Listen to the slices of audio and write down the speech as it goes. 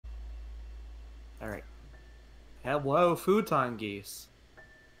Alright. Hello, Futon Geese.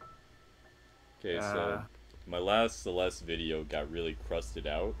 Okay, so Uh, my last Celeste video got really crusted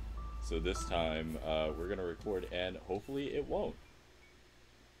out, so this time we're gonna record and hopefully it won't.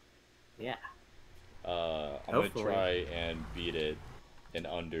 yeah. I'm gonna Hopefully. try and beat it in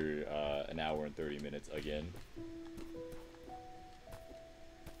under an hour and 30 minutes again.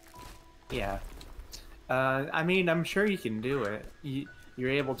 Yeah. I mean, I'm sure you can do it.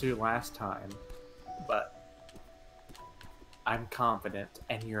 You're able to last time. But I'm confident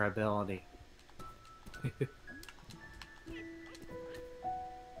in your ability.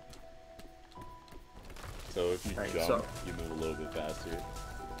 So if you Alright, jump, so... you move a little bit faster.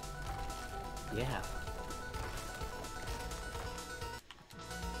 Yeah.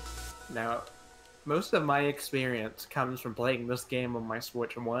 Now, most of my experience comes from playing this game on my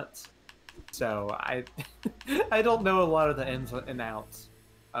Switch once. So, I don't know a lot of the ins and outs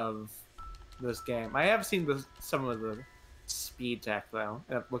of this game. I have seen some of the speed tech, though.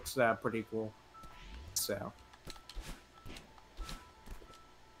 It looks pretty cool. So...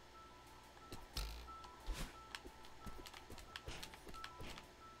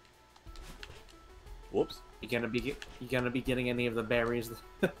 Whoops. You gonna be getting any of the berries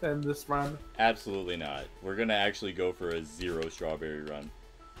in this run? Absolutely not. We're gonna actually go for a 0 strawberry run.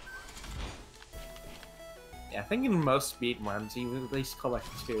 Yeah, I think in most speed runs you at least collect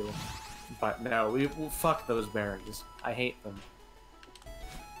 2. But no, we'll fuck those berries. I hate them.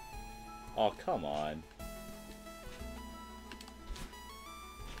 Oh, come on.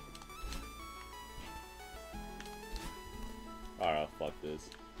 Alright, fuck this.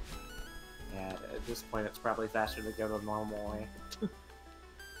 Yeah, at this point it's probably faster to go the normal way.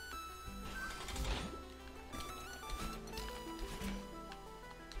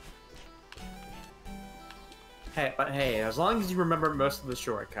 But hey, as long as you remember most of the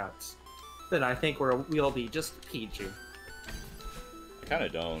shortcuts, then I think we'll be just peachy. I kinda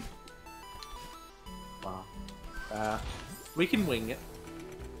don't. Well, we can wing it.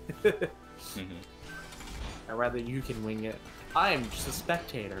 Or rather, you can wing it. I'm just a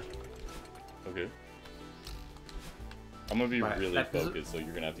spectator. Okay. I'm gonna be Right, really that doesn't- focused, so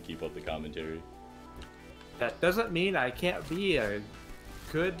you're gonna have to keep up the commentary. That doesn't mean I can't be a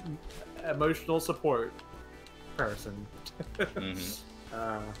good emotional support person.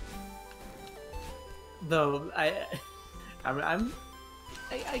 Though I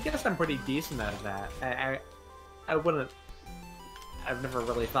guess I'm pretty decent at that. I wouldn't. I've never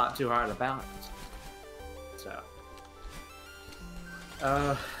really thought too hard about it.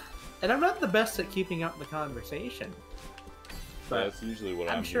 So. And I'm not the best at keeping up the conversation. But That's usually what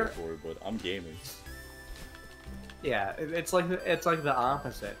I'm I'm sure. here for, but I'm gaming. Yeah, it's like the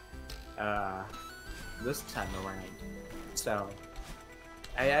opposite. This time around. So,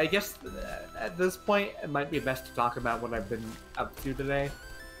 I guess at this point it might be best to talk about what I've been up to today.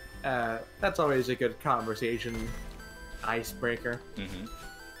 That's always a good conversation icebreaker.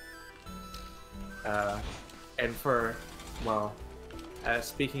 And well,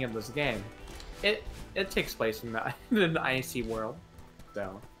 speaking of this game, it takes place in an icy world,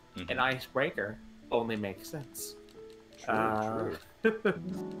 so an icebreaker only makes sense. True.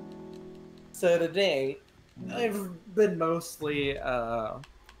 So today, I've been mostly,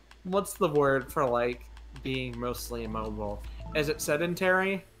 what's the word for, like, being mostly immobile? Is it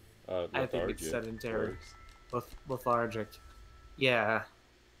sedentary? I think it's sedentary. Lethargic. Yeah.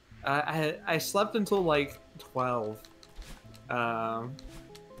 I slept until, like, 12.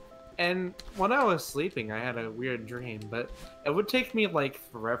 And when I was sleeping, I had a weird dream, but it would take me, like,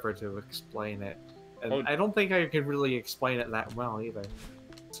 forever to explain it. And I don't think I could really explain it that well, either.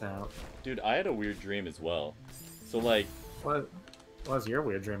 So... Dude, I had a weird dream as well. So, like... What was your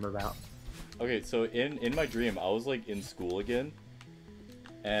weird dream about? Okay, so in my dream, I was, like, in school again.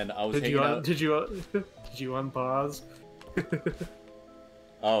 And I was hanging out... Did you unpause?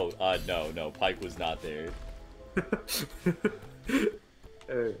 Oh, no, Pike was not there.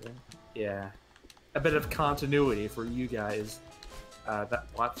 Yeah. A bit of continuity for you guys that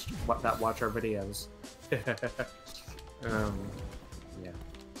watch our videos.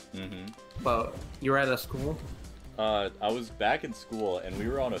 Yeah. But you were at a school? I was back in school, and we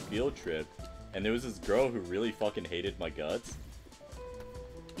were on a field trip, and there was this girl who really fucking hated my guts.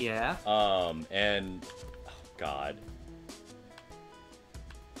 Yeah. And... Oh, God.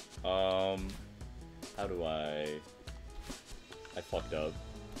 How do I fucked up.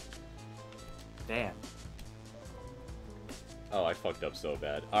 Damn. Oh, I fucked up so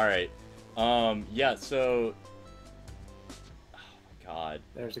bad. Alright. Yeah, so... Oh my god.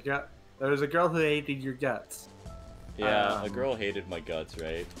 There's a girl who hated your guts. Yeah, a girl hated my guts,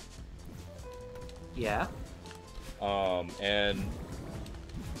 right? Yeah. And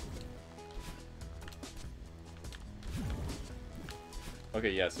okay,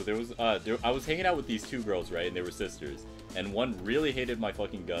 yeah, so there was, I was hanging out with these two girls, right, and they were sisters, and one really hated my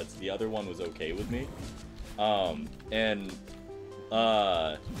fucking guts, the other one was okay with me,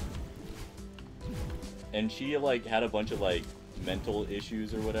 and she, like, had a bunch of, like, mental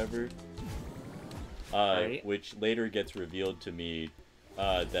issues or whatever, right. which later gets revealed to me,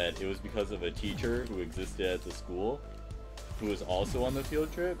 that it was because of a teacher who existed at the school, who was also on the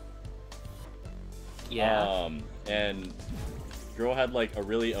field trip. Yeah. And girl had like a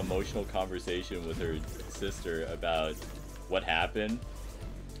really emotional conversation with her sister about what happened.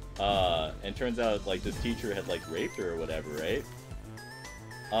 And turns out like this teacher had like raped her or whatever, right?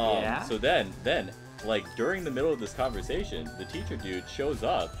 Yeah. So then, like during the middle of this conversation, the teacher dude shows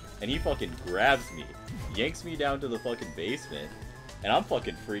up and he fucking grabs me, yanks me down to the fucking basement, and I'm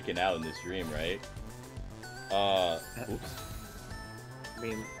fucking freaking out in this dream, right? Oops. I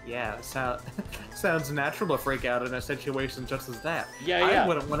mean, yeah, sounds natural to freak out in a situation just as that. Yeah. I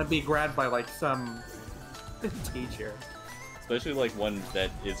wouldn't want to be grabbed by, like, some teacher. Especially, like, one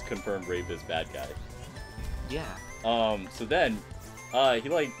that is confirmed rapist bad guy. Yeah. So then, he,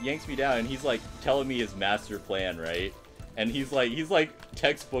 like, yanks me down, and he's, like, telling me his master plan, right? And he's like,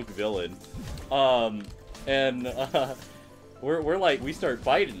 textbook villain. We're like, we start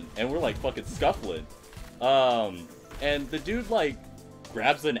fighting, and we're, like, fucking scuffling. And the dude, like,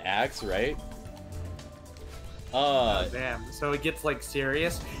 grabs an axe, right? Oh, damn. So it gets, like,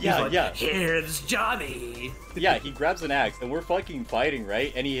 serious? Yeah, He's like, yeah. Here's Johnny! Yeah, he grabs an axe, and we're fucking fighting,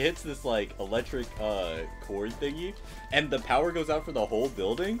 right? And he hits this, like, electric, cord thingy, and the power goes out for the whole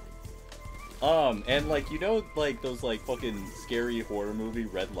building. And, like, you know, like, those, like, fucking scary horror movie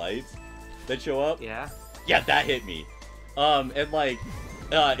red lights that show up? Yeah. Yeah, that hit me. And, like,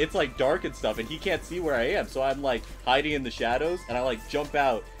 it's, like, dark and stuff, and he can't see where I am, so I'm, like, hiding in the shadows, and I, like, jump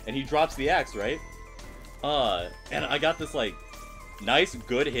out, and he drops the axe, right? And I got this, like, nice,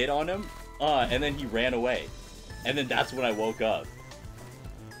 good hit on him, and then he ran away. And then that's when I woke up.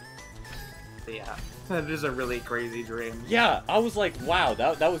 Yeah, that is a really crazy dream. Yeah, I was like, wow,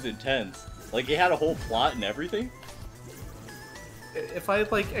 that was intense. Like, it had a whole plot and everything. If I,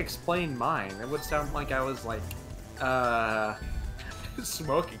 like, explained mine, it would sound like I was, like,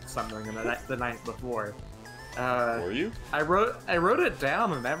 smoking something the night before. Were you? I wrote it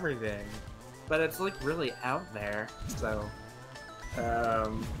down and everything, but it's like really out there. So,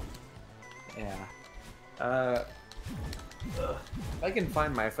 yeah. If I can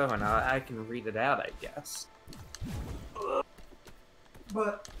find my phone, I can read it out, I guess.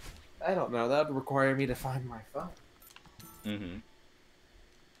 But I don't know. That would require me to find my phone. Mm-hmm.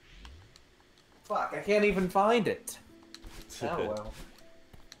 Fuck! I can't even find it. Oh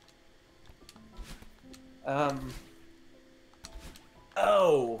well.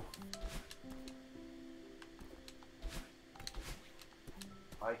 Oh.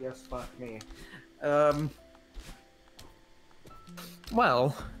 I guess fuck me.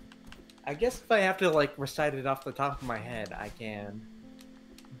 Well, I guess if I have to, like, recite it off the top of my head, I can.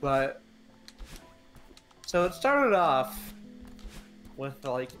 But, so it started off with,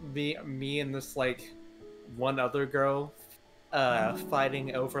 like, me and this, like, one other girl,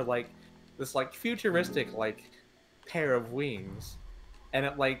 fighting over, like, this, like, futuristic, like, pair of wings. And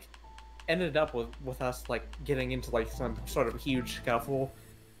it, like, ended up with us, like, getting into, like, some sort of huge scuffle.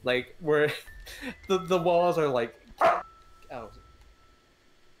 Like, where the walls are, like... Oh.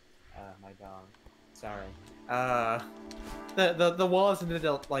 My dog. Sorry. The walls ended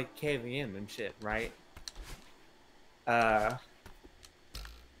up, like, caving in and shit, right?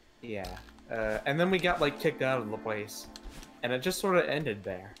 Yeah. And then we got, like, kicked out of the place. And it just sort of ended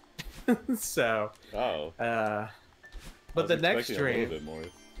there. So... Oh. But the next dream... a little bit more.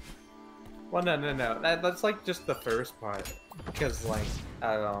 Well, no. That's, like, just the first part. Because, like,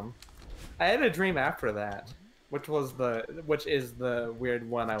 I had a dream after that. Which is the weird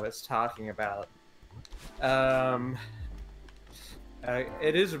one I was talking about.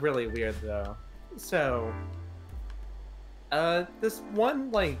 It is really weird, though. So... this one,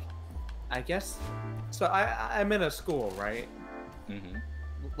 like... I guess... So, I'm in a school, right? Mm-hmm.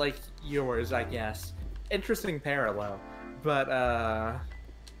 Like yours, I guess. Interesting parallel. But,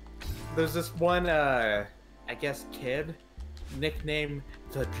 there's this one, I guess, kid, nicknamed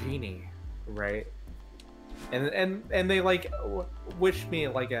the Genie, right? And they, like, wish me,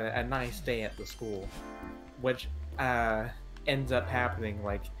 like, a nice day at the school. Which, ends up happening,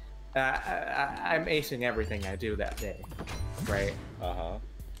 like, I'm acing everything I do that day, right?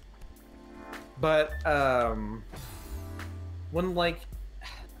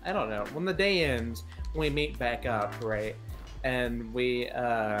 I don't know. When the day ends, we meet back up, right? And we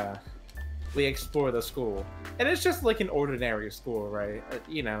explore the school. And it's just like an ordinary school, right?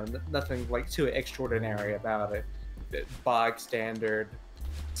 You know, nothing like too extraordinary about it. Bog standard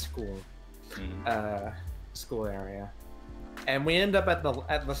school, school area. And we end up at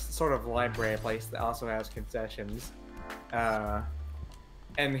the sort of library place that also has concessions.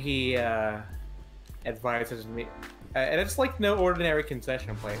 And he advises me, and it's like no ordinary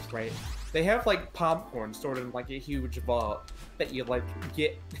concession place, right? They have like popcorn stored in like a huge vault that you like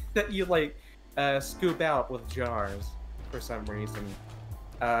scoop out with jars for some reason.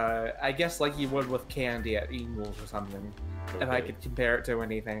 I guess like you would with candy at Ingles or something, if I could compare it to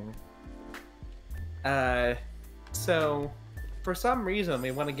anything. So for some reason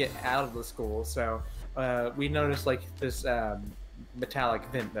we want to get out of the school, so we notice like this metallic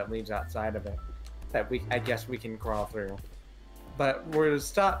vent that leads outside of it that I guess we can crawl through. But we're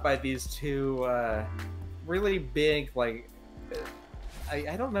stopped by these two really big, like,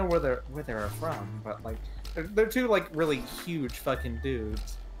 I don't know where they're from, but like they're two like really huge fucking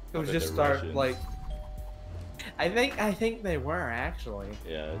dudes who just start Russians. Like. I think they were actually.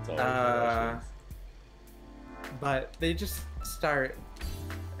 Yeah, it's all Russians. But they just start.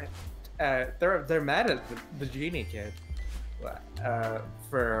 They're mad at the genie kid.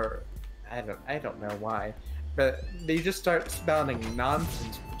 For I don't know why, but they just start spouting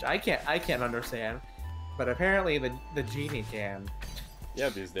nonsense, which I can't understand. But apparently the genie can. Yeah,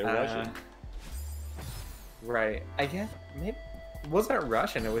 because they're Russian. Right. I guess maybe it wasn't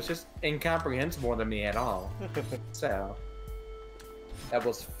Russian. It was just incomprehensible to me at all. So that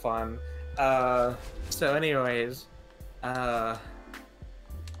was fun. So anyways,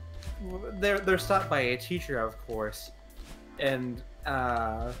 they're stopped by a teacher, of course, and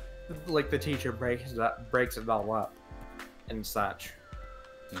like the teacher breaks it all up and such.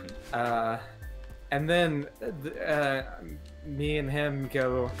 And then me and him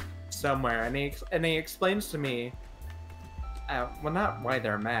go somewhere, and he explains to me, well, not why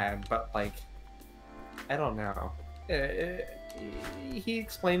they're mad, but like, I don't know. He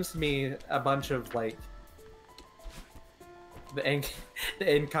explains to me a bunch of like the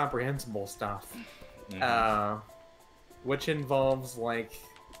incomprehensible stuff, which involves like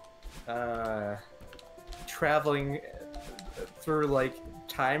traveling through like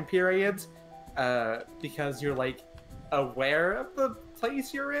time periods because you're like aware of the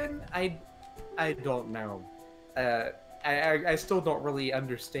place you're in. I don't know. I still don't really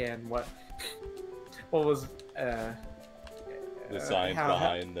understand what was the science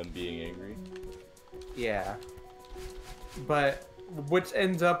behind them being angry. Yeah, but which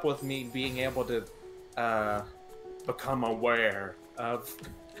ends up with me being able to become aware of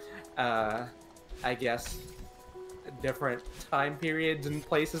I guess different time periods and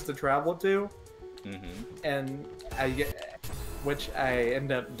places to travel to, and which I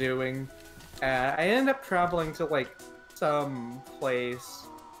end up doing. I end up traveling to like some place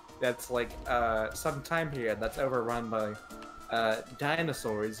that's like some time period that's overrun by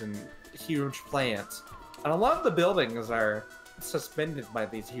dinosaurs and huge plants, and a lot of the buildings are suspended by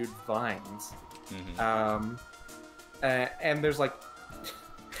these huge vines. And there's like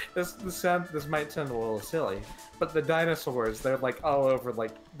this might sound a little silly, but the dinosaurs, they're like all over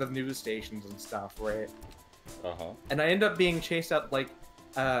like the news stations and stuff, right? And I end up being chased out like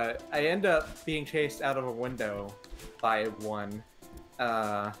I end up being chased out of a window by one,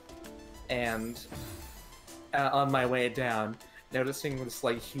 and on my way down, noticing this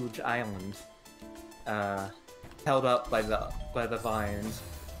like huge island held up by the vines,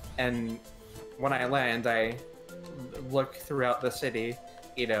 and when I land, I look throughout the city,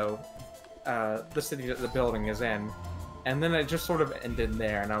 you know, the city that the building is in, and then it just sort of ended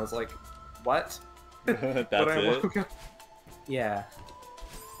there, and I was like, what? That's it? Woke up, yeah.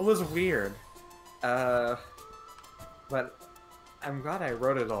 It was weird. But I'm glad I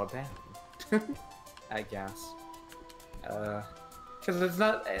wrote it all down. I guess. Because it's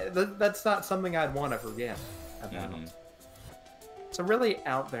not, that's not something I'd want to forget about. It's a really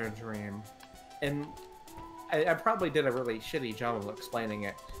out there dream. And I probably did a really shitty job of explaining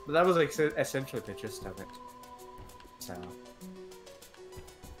it, but that was like essentially the gist of it. So.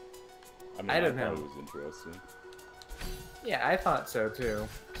 I mean, I don't know. It was interesting. Yeah, I thought so too.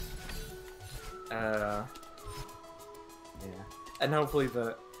 Yeah. And hopefully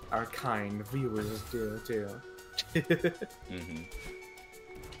our kind viewers do too.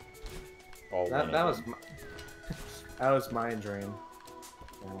 That was my dream.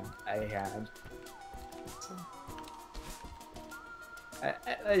 I had. So,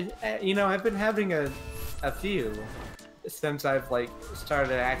 I you know, I've been having a few since I've like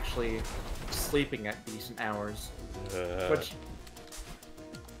started actually sleeping at decent hours, which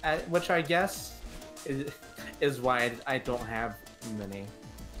I guess is why I don't have many,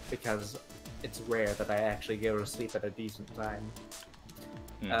 because it's rare that I actually go to sleep at a decent time.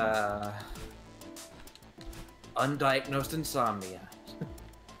 Undiagnosed insomnia.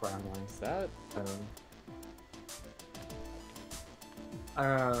 Probably. Is that?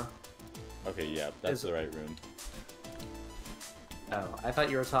 Okay, yeah, that's the right room. Oh, I thought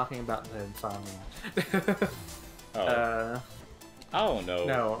you were talking about the insomnia. Oh. I don't know.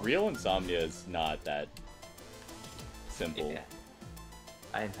 No. Real insomnia is not that simple. Yeah.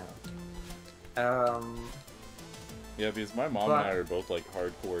 I know. Yeah, because my mom and I are both like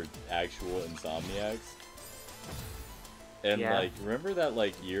hardcore actual insomniacs. And like, remember that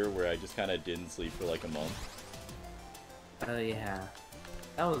like year where I just kind of didn't sleep for like a month? Oh yeah.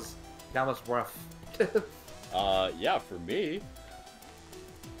 That was rough. Yeah, for me.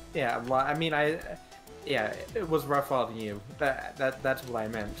 Yeah, well, I mean, yeah, it was rough on you. That's what I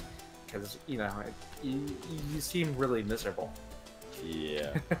meant, because you know, you seem really miserable.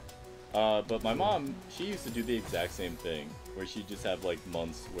 Yeah. But my mom, she used to do the exact same thing, where she'd just have like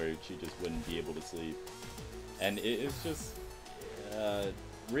months where she just wouldn't be able to sleep, and it's just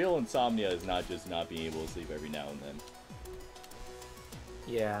real insomnia is not just not being able to sleep every now and then.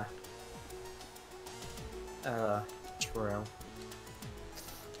 Yeah. True.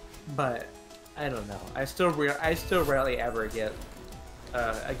 But I don't know. I still rarely ever get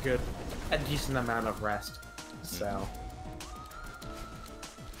a decent amount of rest. So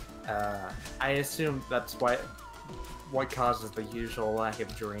I assume that's what causes the usual lack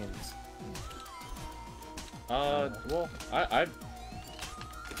of dreams. Well, I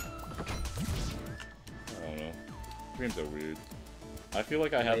don't know. Dreams are weird. I feel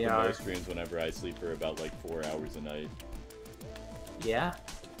like I have the most dreams whenever I sleep for about like 4 hours a night. Yeah?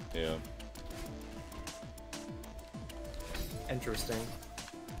 Yeah. Interesting.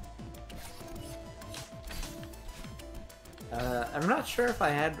 I'm not sure if I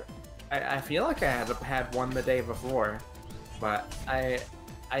had... I feel like I had one the day before, but I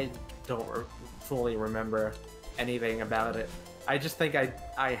don't fully remember anything about it. I just think I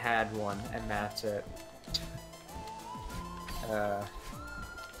had one, and that's it.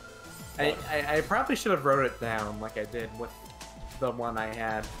 I probably should have wrote it down like I did with the one I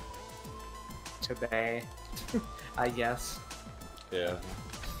had today, I guess. Yeah.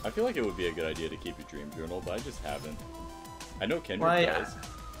 I feel like it would be a good idea to keep a dream journal, but I just haven't. I know Kendrick does.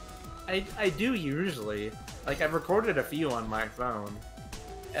 I do usually. Like, I've recorded a few on my phone.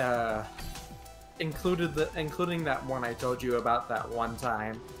 Including that one I told you about that one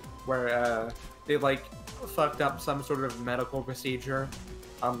time, where they like fucked up some sort of medical procedure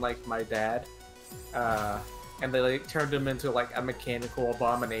on like my dad, and they like turned him into like a mechanical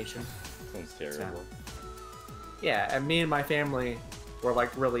abomination. Sounds terrible. So, yeah, and me and my family were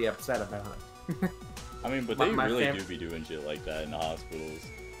like really upset about it. I mean, but they really do be doing shit like that in the hospitals.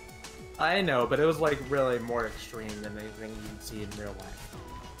 I know, but it was like really more extreme than anything you'd see in real life.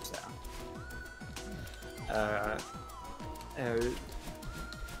 So,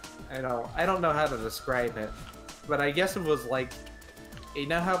 I don't know how to describe it, but I guess it was like, you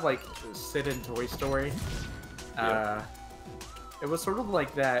know how like Sid in Toy Story? Yeah. It was sort of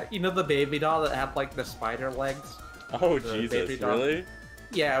like that. You know the baby doll that had like the spider legs? Oh Jesus, really?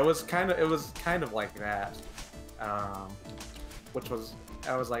 Yeah, it was kind of like that. Which was,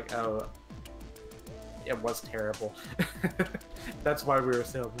 I was like, oh, it was terrible. That's why we were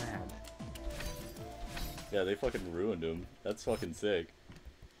so mad. Yeah, they fucking ruined him. That's fucking sick.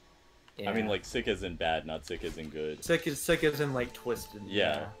 Yeah. I mean, like, sick as in bad, not sick as in good. Sick as in like twisted.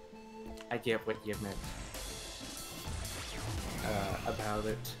 Yeah. I get what you meant about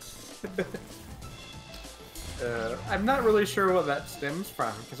it. I'm not really sure what that stems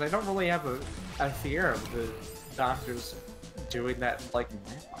from, because I don't really have a fear of the doctors doing that like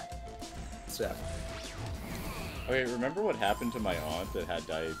now. So. Okay, remember what happened to my aunt that had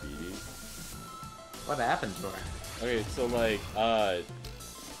diabetes? What happened to her? Okay, so like,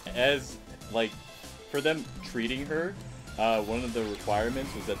 as like, for them treating her, one of the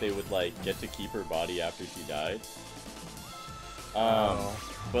requirements was that they would like get to keep her body after she died.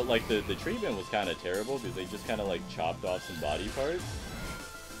 But like the treatment was kind of terrible because they just kind of like chopped off some body parts.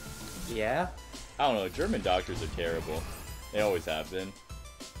 Yeah? I don't know, German doctors are terrible. They always have been.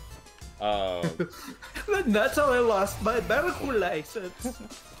 That's how I lost my medical license.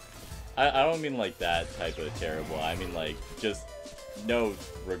 I don't mean like that type of terrible. I mean like just no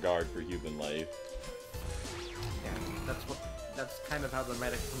regard for human life. Yeah, that's kind of how the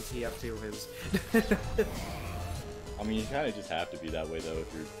medical TF2 is. I mean, you kind of just have to be that way, though,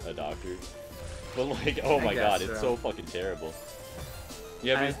 if you're a doctor. But, like, oh my god, it's so fucking terrible.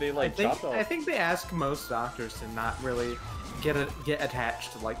 Yeah, because they, like, chopped off... I think they ask most doctors to not really get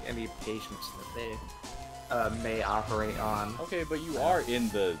attached to, like, any patients that they may operate on. Okay, but you are in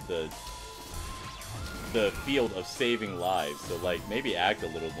the field of saving lives, so, like, maybe act a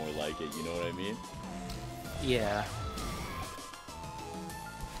little more like it, you know what I mean? Yeah.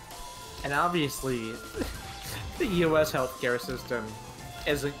 And obviously, the US healthcare system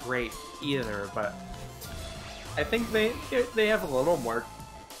isn't great either, but I think they have a little more...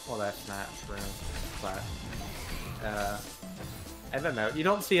 Well, that's not true, but... I don't know. You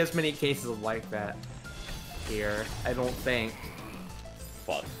don't see as many cases like that here, I don't think.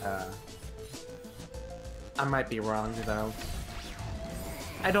 Fuck. I might be wrong, though.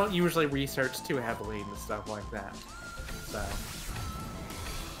 I don't usually research too heavily into stuff like that, so...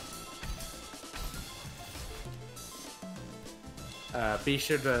 be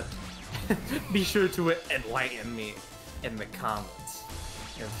sure to enlighten me in the comments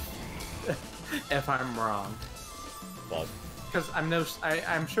if I'm wrong. Fuck. Because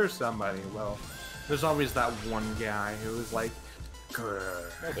I'm sure somebody will. There's always that one guy who's like,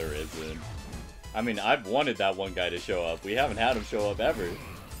 grrr. No, there isn't. I mean, I've wanted that one guy to show up. We haven't had him show up ever.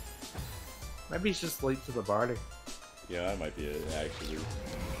 Maybe he's just late to the party. Yeah, that might be it, actually.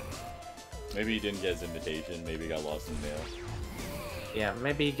 Maybe he didn't get his invitation. Maybe he got lost in the mail. Yeah,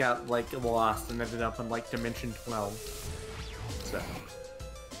 maybe he got, like, lost and ended up in, like, Dimension 12. So.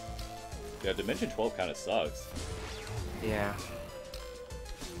 Yeah, Dimension 12 kind of sucks. Yeah.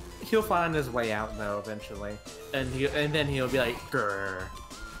 He'll find his way out, though, eventually. And then he'll be like, grrr.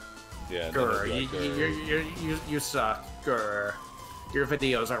 Yeah, grrr, like, you suck. Grrr. Your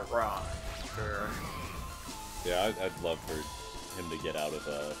videos are wrong. Grrr. Yeah, I'd love for him to get out of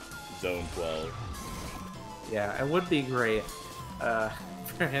Zone 12. Yeah, it would be great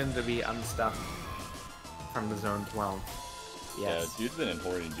for him to be unstuck from the Zone 12. Yes. Yeah, dude's been in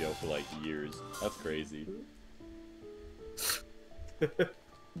horny jail for like years. That's crazy.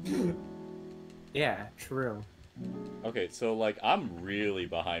 Yeah, true. Okay, so like I'm really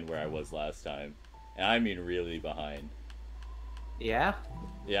behind where I was last time. And I mean really behind. Yeah?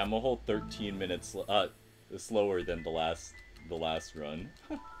 Yeah, I'm a whole 13 minutes slower than the last run.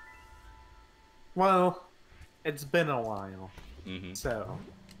 Well, it's been a while. Mm-hmm. So,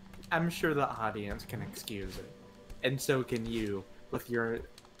 I'm sure the audience can excuse it. And so can you, with your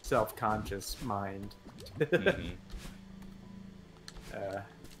self-conscious mind. Mm-hmm.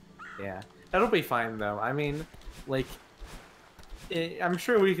 Yeah. That'll be fine, though. I mean, like, I'm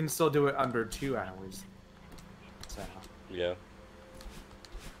sure we can still do it under 2 hours. So. Yeah.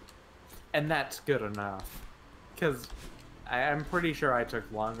 And that's good enough. Because I'm pretty sure I took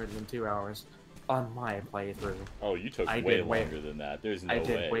longer than 2 hours on my playthrough. Oh, you took way longer than that. There's no way. I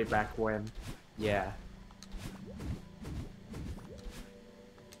did way back when. Yeah.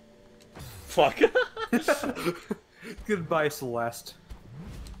 Fuck. Goodbye, Celeste.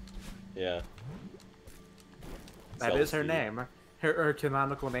 Yeah. That is her name. Her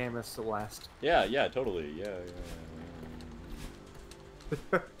canonical name is Celeste. Yeah, yeah, totally. Yeah,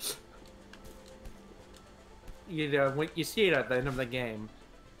 yeah. You know, when you see it at the end of the game,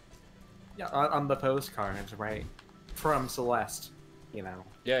 on the postcards, right? From Celeste, you know.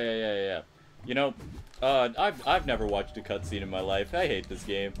 Yeah. You know, I've never watched a cutscene in my life. I hate this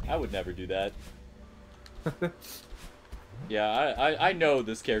game. I would never do that. Yeah, I know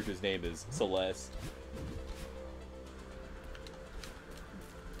this character's name is Celeste.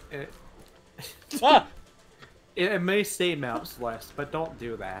 Ah! It may say Mount Celeste, but don't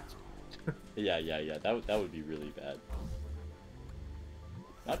do that. Yeah. That would be really bad.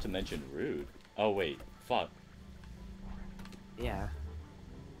 Not to mention rude. Oh wait, fuck. Yeah.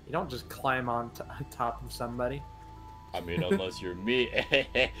 You don't just climb on top of somebody. I mean, unless you're me.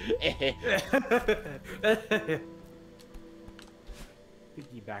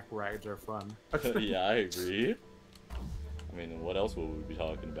 Piggyback rides are fun. Yeah, I agree. I mean, what else would we be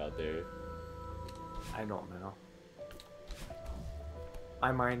talking about there? I don't know.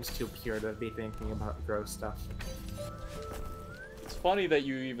 My mind's too pure to be thinking about gross stuff. It's funny that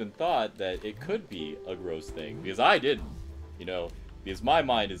you even thought that it could be a gross thing, because I didn't, you know, because my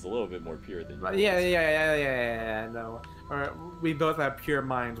mind is a little bit more pure than yours. Yeah, no. Or we both have pure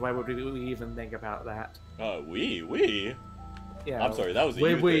minds, why would we even think about that? We? Yeah. I'm sorry, that was a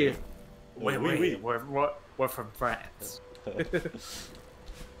you thing. We. We're from France.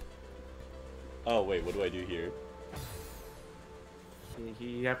 Oh, wait, what do I do here?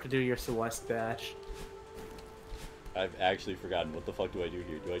 You have to do your Celeste dash. I've actually forgotten. What the fuck do I do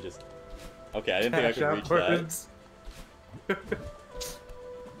here? Do I just... Okay, I didn't think I could reach that.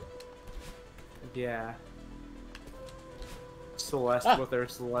 Yeah. Celeste with her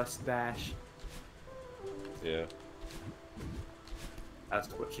Celeste dash. Yeah. That's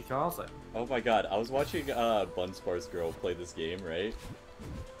what she calls it. Oh my god, I was watching Bunspar's girl play this game, right?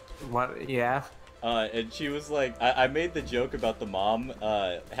 What? Yeah. And she was like, I made the joke about the mom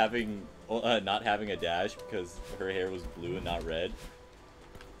having not having a dash because her hair was blue and not red.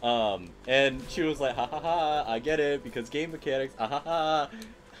 And she was like, ha ha ha, I get it because game mechanics, ha ha ha.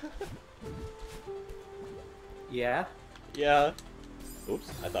 Yeah. Yeah. Oops,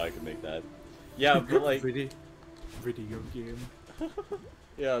 I thought I could make that. Yeah, but like video game.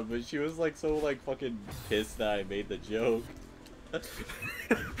 Yeah, but she was like so like fucking pissed that I made the joke.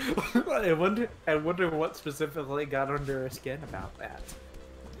 I wonder what specifically got under her skin about that.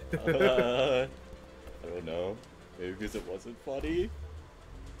 I don't know. Maybe because it wasn't funny.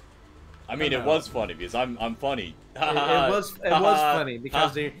 I mean, it was funny because I'm funny. it was funny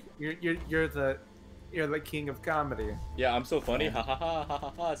because you're the king of comedy. Yeah, I'm so funny. Ha ha ha ha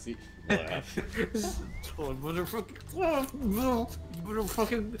ha ha. See. You better fucking.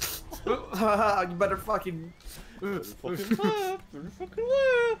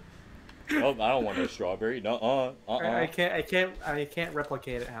 Oh, I don't want no strawberry. No, I can't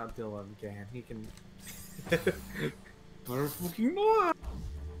replicate it how Dylan can. He can.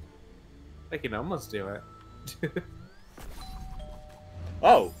 I can almost do it.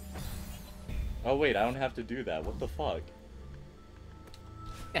 Oh. Oh wait, I don't have to do that. What the fuck?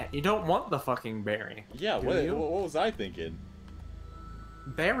 Yeah, you don't want the fucking berry. Yeah, what was I thinking?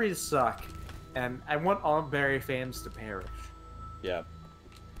 Berries suck, and I want all berry fans to perish. Yeah.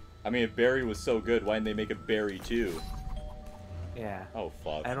 I mean, if berry was so good, why didn't they make a berry too? Yeah. Oh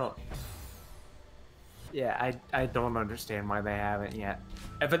fuck. I don't. Yeah, I don't understand why they haven't yet.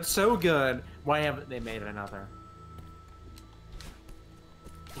 If it's so good, why haven't they made another?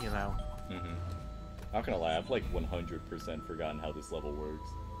 You know. Mm-hmm. Not gonna lie, I've like 100% forgotten how this level works.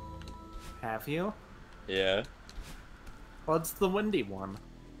 Have you? Yeah. Well, it's the windy one.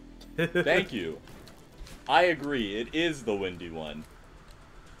 Thank you. I agree, it is the windy one.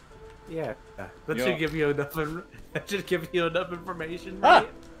 Yeah, that should give you enough. That should give you enough information, ah!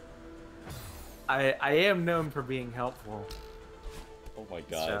 right? I am known for being helpful. Oh my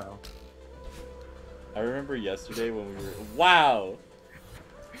god. So. I remember yesterday when we were. Wow.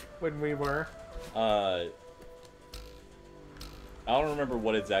 When we were. I don't remember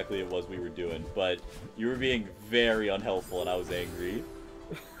what exactly it was we were doing, but you were being very unhelpful and I was angry.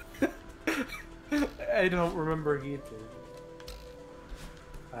 I don't remember either.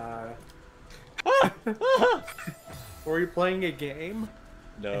 Were we playing a game?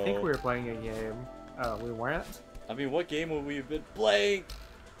 No. I think we were playing a game. Oh, we weren't? I mean, what game would we have been playing?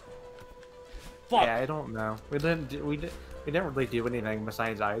 Fuck. Yeah, I don't know. We didn't really do anything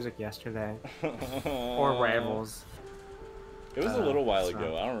besides Isaac yesterday. Or Ravels. It was a little while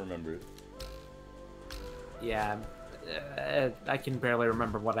ago. I don't remember. Yeah. I can barely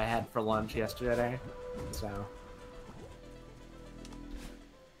remember what I had for lunch yesterday. So.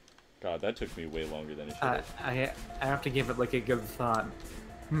 God, that took me way longer than it should have. I have to give it like a good thought.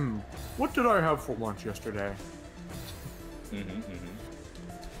 What did I have for lunch yesterday? And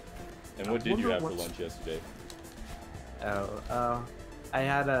what did you have for lunch yesterday? I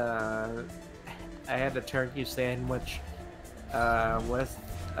had a turkey sandwich with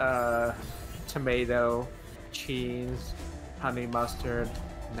tomato, cheese, honey mustard,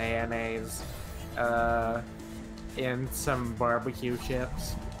 mayonnaise, and some barbecue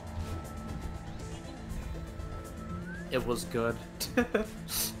chips. It was good.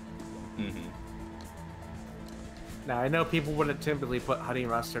 Now, I know people wouldn't typically put honey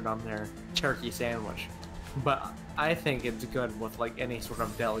mustard on their turkey sandwich, but I think it's good with like any sort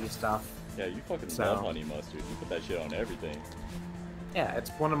of deli stuff. Yeah, you fucking love honey mustard. You put that shit on everything. Yeah,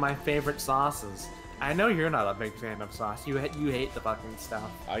 it's one of my favorite sauces. I know you're not a big fan of sauce. You hate the fucking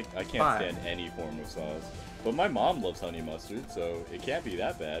stuff. I can't stand any form of sauce. But my mom loves honey mustard, so it can't be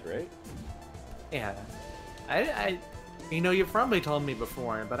that bad, right? Yeah. You know, you've probably told me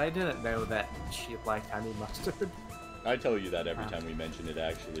before, but I didn't know that she liked honey mustard. I tell you that every time we mention it,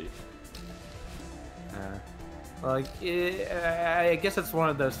 actually. Like, I guess it's one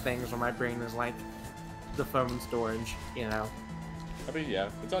of those things where my brain is like the phone storage, you know? I mean, yeah,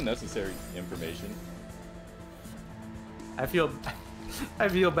 it's unnecessary information. I feel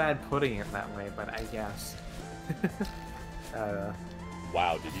bad putting it that way, but I guess.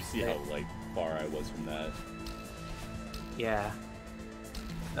 Wow, did you see how, like, far I was from that? Yeah.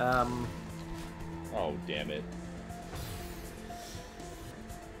 Oh, damn it.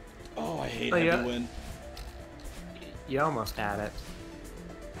 Oh, I hate having to win. You almost had it.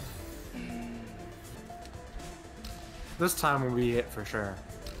 This time will be it for sure.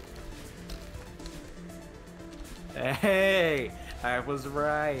 Hey! I was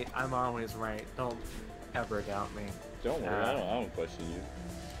right. I'm always right. Don't ever doubt me. Don't worry, I don't question you.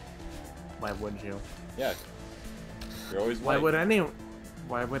 Why would you? Yeah. You're always right.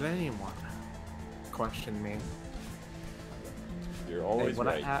 Why would anyone question me? You're always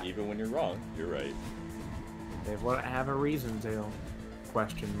right. Even when you're wrong, you're right. They wouldn't have a reason to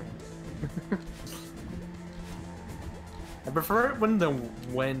question me. I prefer it when the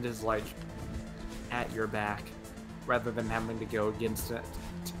wind is like at your back, rather than having to go against it.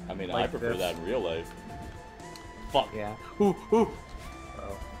 I mean, like I prefer that in real life. Fuck. Yeah. Ooh, ooh.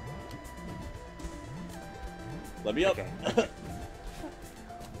 Oh. Let me up. Okay.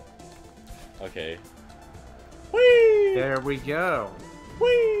 Okay. Whee! There we go.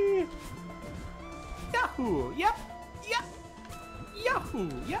 Whee! Yahoo! Yep! Yep! Yahoo!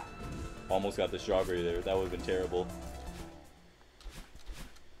 Yep! Almost got the strawberry there. That would have been terrible.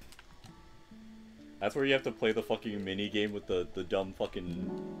 That's where you have to play the fucking mini game with the dumb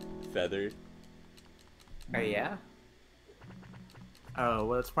fucking feather. Oh, yeah? Oh,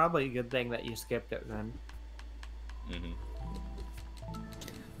 well, it's probably a good thing that you skipped it then. Mm-hmm.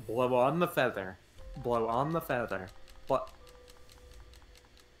 Blow on the feather. Blow on the feather. What?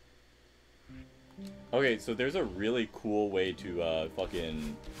 Okay, so there's a really cool way to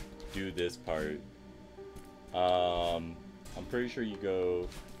fucking do this part. I'm pretty sure you go...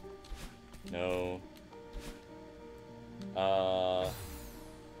 No.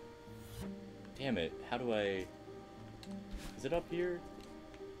 Damn it. How do I... Is it up here?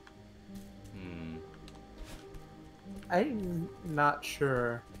 I'm not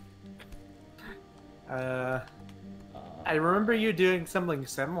sure. I remember you doing something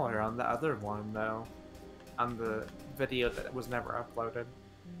similar on the other one, though. On the video that was never uploaded.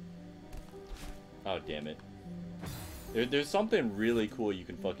 Oh, damn it. There's something really cool you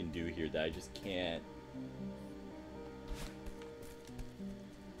can fucking do here that I just can't...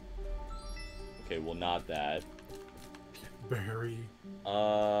 Okay, well, not that. Barry.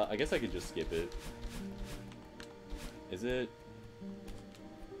 I guess I could just skip it. Is it?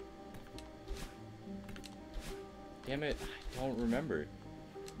 Damn it, I don't remember.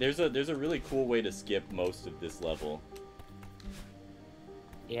 There's a really cool way to skip most of this level.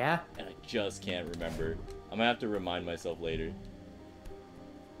 Yeah? And I just can't remember. I'm gonna have to remind myself later.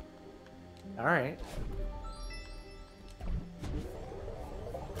 Alright.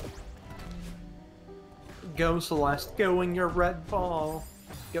 Go, Celeste. Go in your red ball.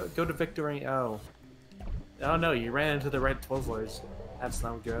 Go to victory. Oh. Oh no, you ran into the red Twizzlers. That's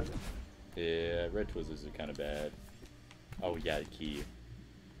no good. Yeah, red Twizzlers are kind of bad. Oh yeah, key.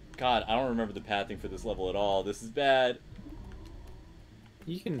 God, I don't remember the pathing for this level at all. This is bad.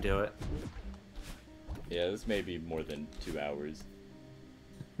 You can do it. Yeah, this may be more than 2 hours.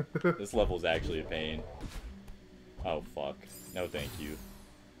 This level's actually a pain. Oh, fuck. No, thank you.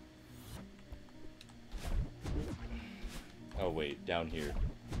 Oh, wait. Down here.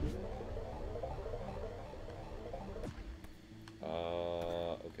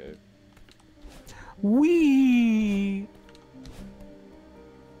 Okay. Wee.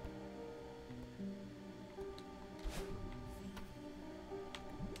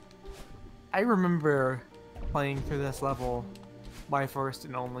 I remember playing through this level my first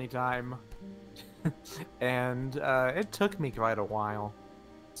and only time. And it took me quite a while.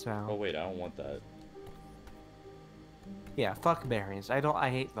 So. Oh wait, I don't want that. Yeah, fuck berries. I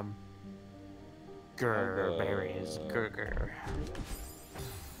hate them. Grr, berries. Grr, grr.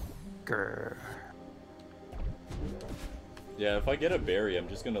 Grr. Yeah, if I get a berry, I'm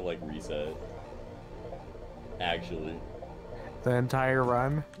just gonna like reset. Actually. The entire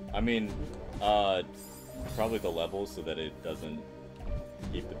run? I mean, probably the level so that it doesn't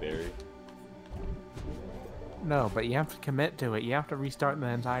keep the berry. No, but you have to commit to it. You have to restart the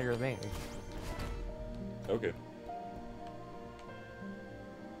entire thing. Okay.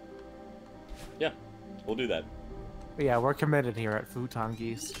 Yeah, we'll do that. But yeah, we're committed here at Futon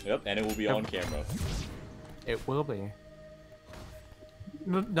Geese. Yep, and it will be on camera. It will be.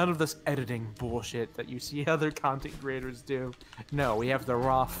 None of this editing bullshit that you see other content creators do. No, we have the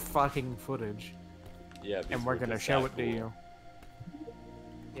raw fucking footage. Yeah, and we're gonna show it to you.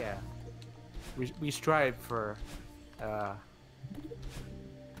 Yeah. We strive for,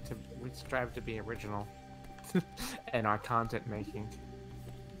 we strive to be original in our content making.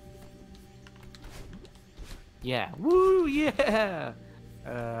 Yeah. Woo, yeah!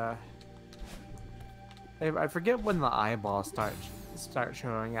 I forget when the eyeballs start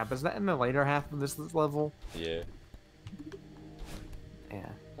showing up. Is that in the later half of this level? Yeah. Yeah.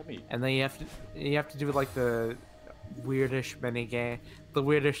 Let me. And then you have to do like the weirdish mini game, the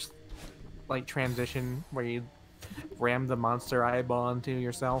weirdish like transition where you ram the monster eyeball into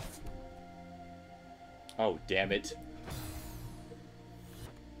yourself. Oh, damn it.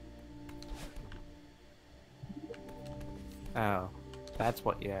 Oh, that's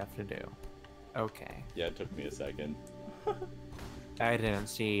what you have to do. Okay. Yeah, it took me a second. I didn't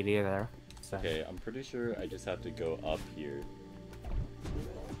see it either. So. Okay, I'm pretty sure I just have to go up here.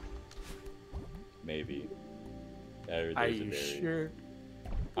 Maybe. There's Are a you berry. sure?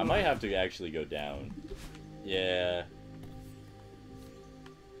 I might have to actually go down. Yeah.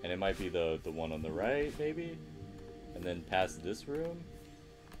 And it might be the one on the right, maybe? And then past this room?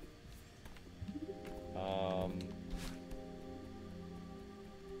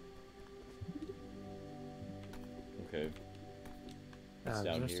 Okay. Is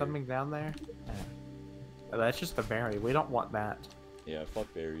there something down there? Oh, that's just a berry. We don't want that. Yeah,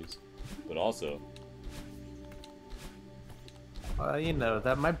 fuck berries. But also... you know,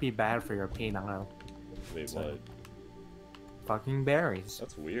 that might be bad for your penile. Wait, so, what? Fucking berries.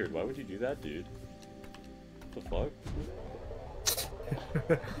 That's weird. Why would you do that, dude? What the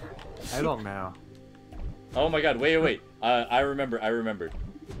fuck? I don't know. Oh my god, wait. I remember.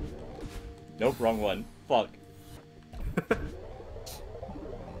 Nope, wrong one. Fuck.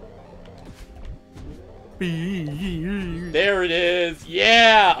 There it is!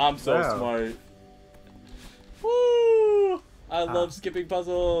 Yeah! I'm so smart. Woo! I love skipping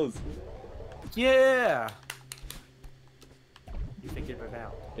puzzles! Yeah! You figured it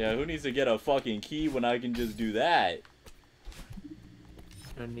out. Yeah, who needs to get a fucking key when I can just do that?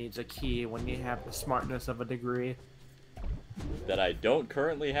 Who needs a key when you have the smartness of a degree? That I don't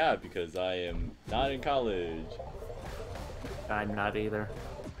currently have because I am not in college. I'm not either.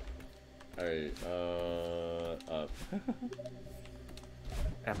 Alright, up.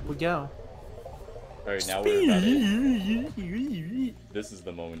 Up we go. Alright, now we're about it. This is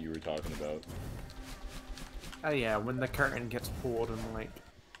the moment you were talking about. Oh yeah, when the curtain gets pulled and like...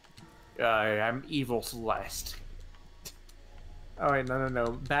 I'm evil Celeste. Oh wait,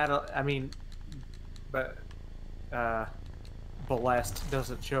 no. Battle, I mean... But... Celeste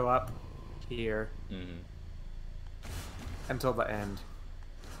doesn't show up here. Until the end.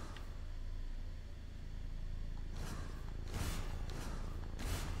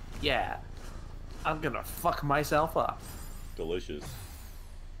 Yeah. I'm gonna fuck myself up. Delicious.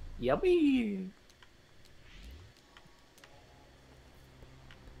 Yummy!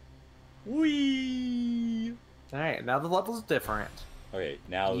 Whee! Alright, now the level's different. Okay,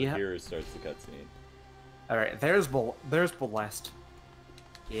 now here starts the cutscene. Alright, there's Celeste.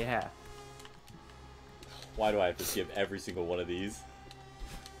 Yeah. Why do I have to skip every single one of these?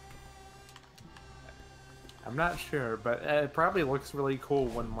 I'm not sure, but it probably looks really cool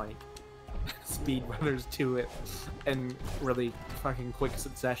when, like, speedrunners do it in really fucking quick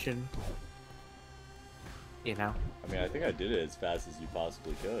succession. You know? I mean, I think I did it as fast as you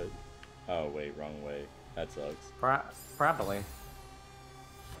possibly could. Oh, wait, wrong way. That sucks. Probably.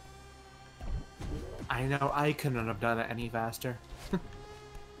 I know I couldn't have done it any faster.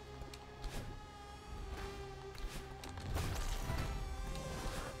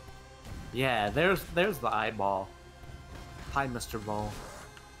 Yeah, there's the eyeball. Hi, Mr. Ball.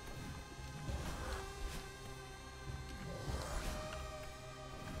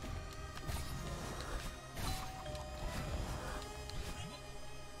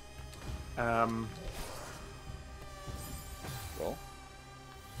 Well,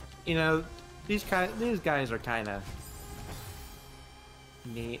 you know, these guys are kind of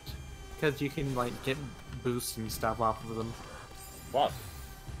neat because you can like get boosts and stuff off of them. What?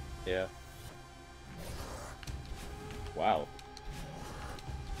 Yeah. Wow.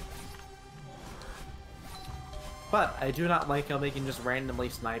 But I do not like how they can just randomly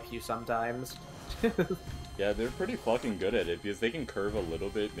snipe you sometimes. Yeah, they're pretty fucking good at it because they can curve a little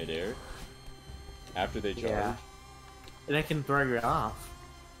bit midair after they charge. Yeah. And it can throw you off.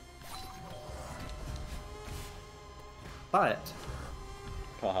 But...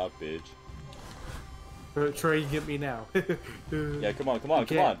 Haha, bitch. Try and get me now. Yeah, come on,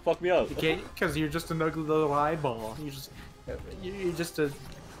 fuck me up. You can't, because you're just an ugly little eyeball. You're just a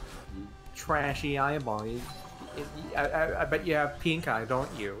trashy eyeball. I bet you have pink eye, don't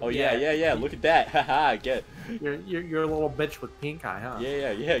you? Oh yeah. Look at that. Haha, get. You're a little bitch with pink eye, huh?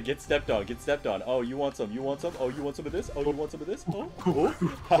 Yeah. Get stepped on. Oh, you want some? Oh, you want some of this? Oh, you want some of this? Oh.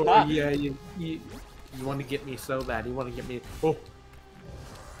 Oh yeah. You want to get me so bad. You want to get me. Oh,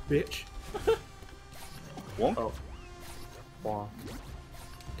 bitch. Wonk.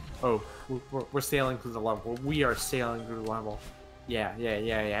 Oh, we're sailing through the level. We are sailing through the level.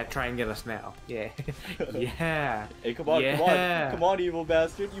 Yeah. Try and get us now. Yeah. Yeah. Hey, come on, come on. Come on, evil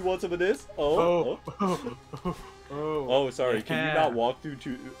bastard. You want some of this? Oh. Oh, sorry. Yeah. Can you not walk through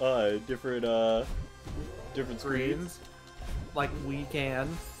two different screens? Like we can.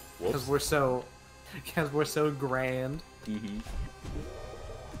 Because we're so grand. Mm-hmm.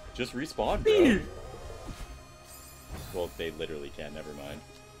 Just respawn, bro. Well, they literally can't. Never mind.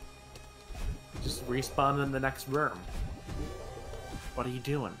 Just respawn in the next room. What are you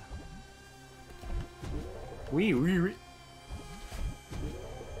doing? Wee.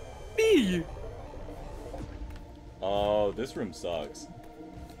 Oh, this room sucks.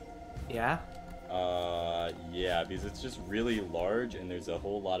 Yeah? Yeah, because it's just really large and there's a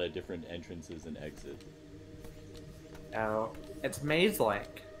whole lot of different entrances and exits. Oh, it's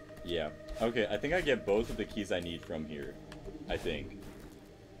maze-like. Yeah. Okay, I think I get both of the keys I need from here. I think.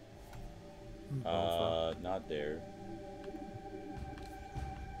 Not there.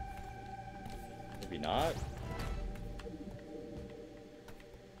 Maybe not?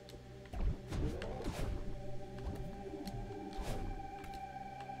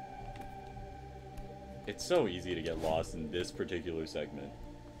 It's so easy to get lost in this particular segment.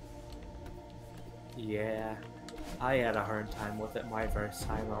 Yeah, I had a hard time with it my first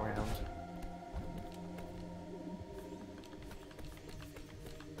time around.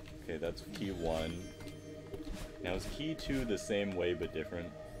 Okay, that's key 1. Now is key 2 the same way but different?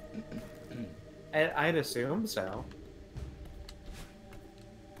 I'd assume so.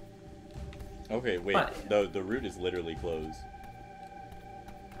 Okay, wait, the route is literally closed.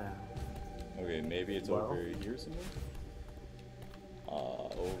 Okay, maybe it's over here somewhere?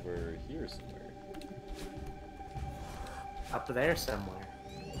 Over here somewhere. Up there somewhere.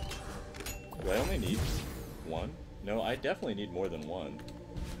 Do I only need 1? No, I definitely need more than 1.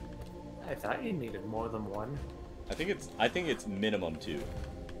 I thought you needed more than 1. I think it's minimum 2.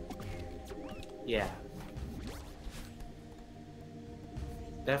 Yeah.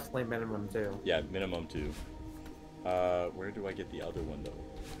 Definitely minimum 2. Yeah, minimum 2. Where do I get the other one though?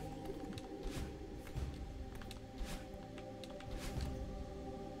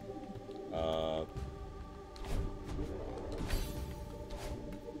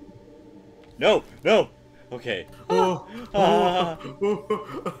 No! Okay.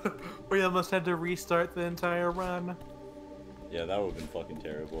 We almost had to restart the entire run. Yeah, that would've been fucking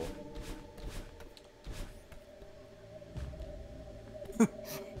terrible.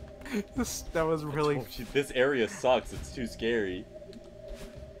 That was really... This area sucks, it's too scary.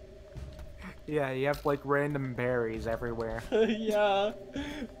 Yeah, you have like random berries everywhere. Yeah,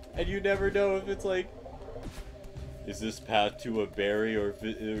 and you never know if it's like, is this path to a berry or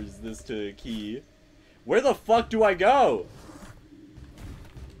is this to a key? Where the fuck do I go?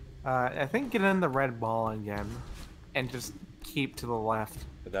 I think get in the red ball again, and just keep to the left.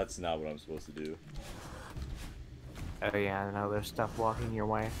 But that's not what I'm supposed to do. Oh yeah, I know there's stuff blocking your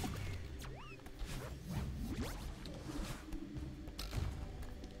way.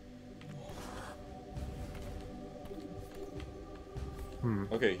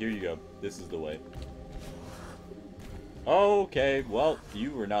 Okay, here you go. This is the way. Okay, well,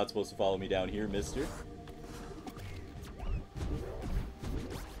 you were not supposed to follow me down here, mister.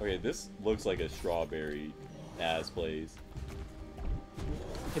 Okay, this looks like a strawberry-ass place.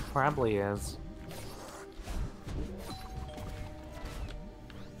 It probably is.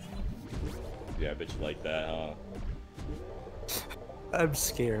 Yeah, I bet you like that, huh? I'm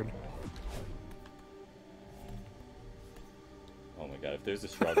scared. Oh my god, if there's a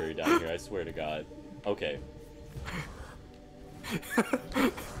strawberry down here, I swear to god. Okay.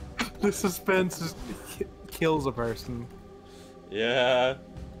 The suspense just kills a person. Yeah.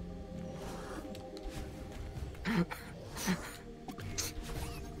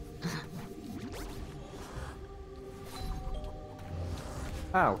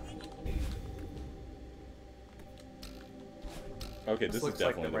 Oh. Okay, this is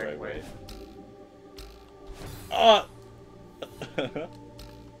definitely like the right way.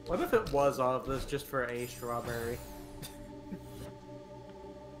 What if it was all of this just for a strawberry?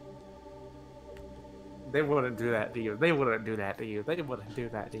 They wouldn't do that to you. They wouldn't do that to you. They wouldn't do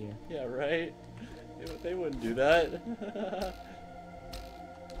that to you. Yeah, right? They wouldn't do that.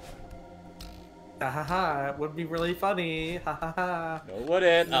 Ha ha ha, it would be really funny. Ha ha ha. No, it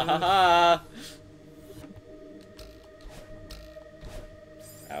wouldn't. Ha ha ha.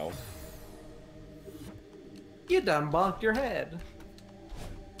 Ow. You done bonked your head.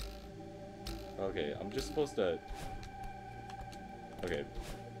 Okay, I'm just supposed to... Okay,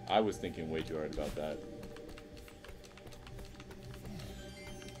 I was thinking way too hard about that.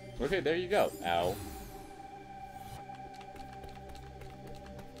 Okay, there you go. Ow.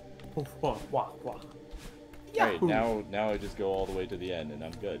 Alright, now I just go all the way to the end and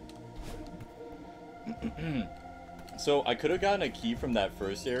I'm good. So I could have gotten a key from that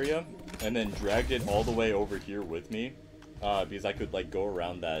first area and then dragged it all the way over here with me. Because I could like go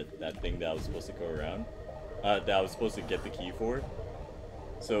around that thing that I was supposed to go around. That I was supposed to get the key for.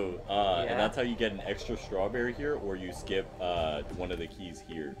 So, and that's how you get an extra strawberry here, or you skip one of the keys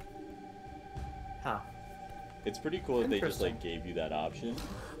here. Huh. It's pretty cool that they just like gave you that option.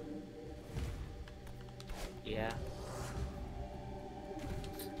 Yeah.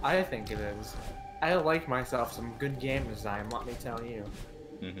 I think it is. I like myself some good game design, let me tell you.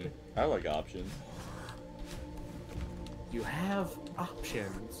 Mm-hmm. I like options. You have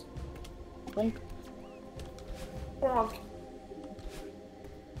options. Bonk. Bonk.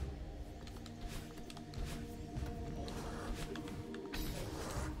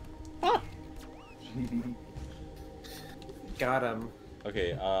 Ah! Got him.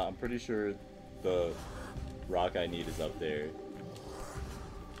 Okay, I'm pretty sure the rock I need is up there.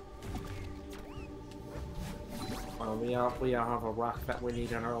 Well, we all have a rock that we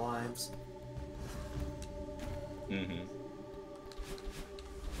need in our lives. Mm-hmm.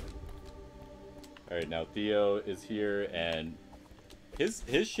 Alright, now Theo is here, and his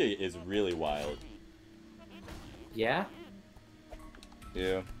shit is really wild. Yeah?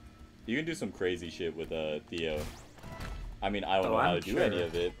 Yeah. You can do some crazy shit with Theo. I mean, I don't know how to do any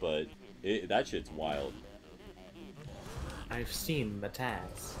of it, but that shit's wild. I've seen the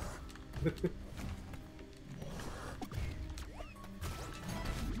tags.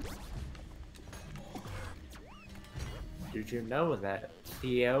 Did you know that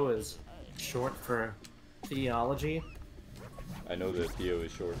Theo is short for theology? I know that Theo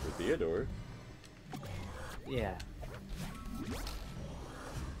is short for Theodore. Yeah.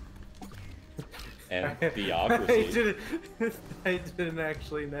 And theocracy. I didn't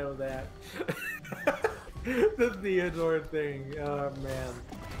actually know that. The Theodore thing. Oh man.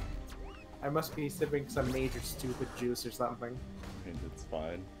 I must be sipping some major stupid juice or something. I mean, it's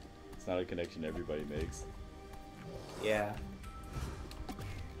fine. It's not a connection everybody makes. Yeah.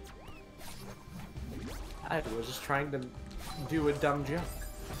 I was just trying to do a dumb joke.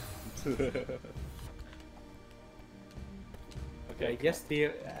 Okay. I guess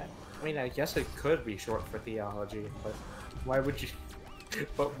I guess it could be short for theology, but why would you?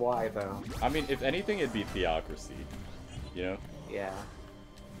 But why though? I mean, if anything, it'd be theocracy. You know? Yeah.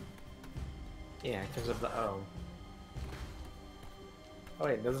 Yeah, because of the O. Oh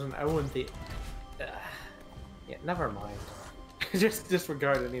wait, there's an O in the. Yeah, never mind. Just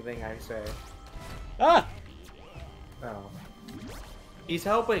disregard anything I say. Ah! Oh. He's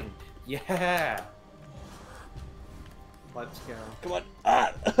helping! Yeah! Let's go. Come on!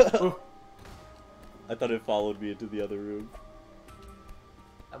 Ah! I thought it followed me into the other room.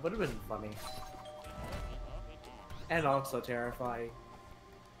 That would have been funny. And also terrifying.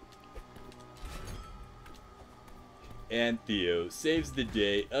 And Theo saves the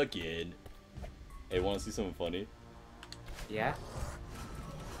day again. Hey, wanna see something funny? Yeah?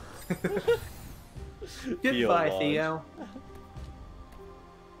 Goodbye, Theo.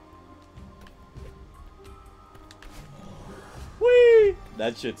 Whee!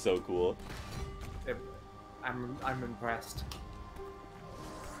 That shit's so cool. I'm impressed.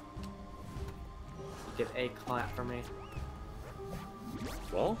 You get a clap for me.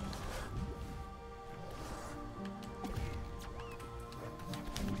 Well?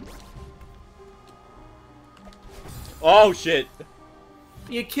 Oh shit!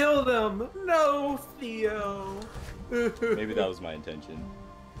 You killed him! No, Theo! Maybe that was my intention.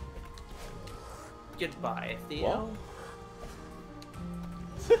 Goodbye, Theo.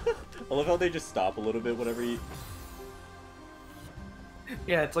 I love how they just stop a little bit whenever you...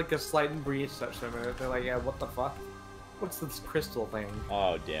 Yeah, it's like a slight breeze touch them, and they're like, yeah, what the fuck? What's this crystal thing?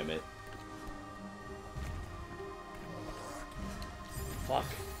 Oh, damn it. Fuck.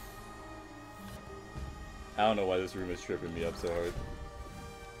 I don't know why this room is tripping me up so hard.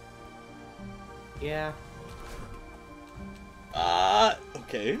 Yeah.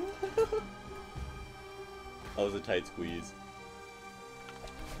 Okay. That was a tight squeeze.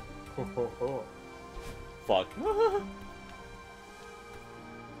 Ho, ho, ho. Fuck.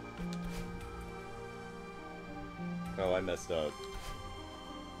 Oh, I messed up.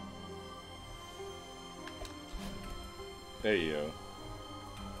 There you go.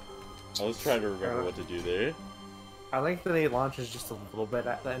 I was trying to remember what to do there. I like that he launches just a little bit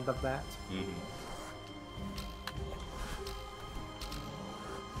at the end of that. Mm-hmm.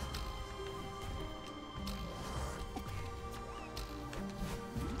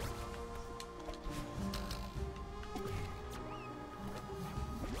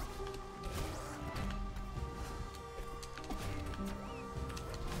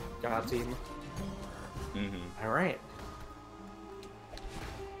 God team. Mm-hmm. All right.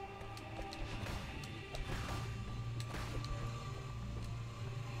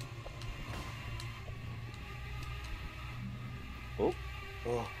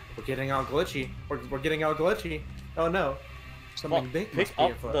 Oh, we're getting all glitchy. We're getting all glitchy. Oh no. Something big must be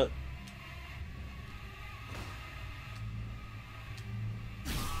afoot.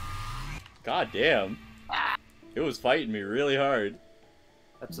 God damn. It was fighting me really hard.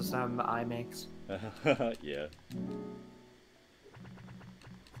 That's the sound the eye makes. Yeah.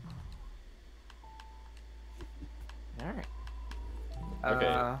 Alright.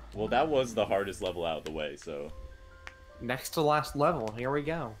 Okay, well that was the hardest level out of the way, so... Next to last level, here we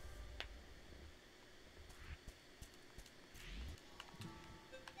go.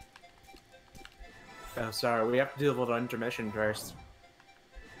 Oh, sorry, we have to do a little intermission first.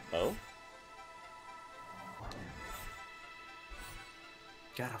 Oh?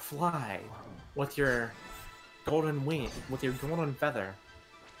 Gotta fly with your golden wing, with your golden feather.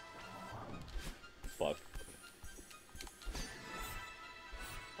 Fuck.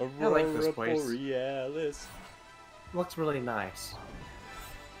 I like this place. Borealis. Looks really nice.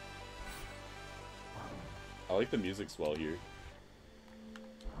 I like the music swell here.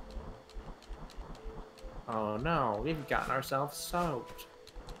 Oh no, we've gotten ourselves soaked.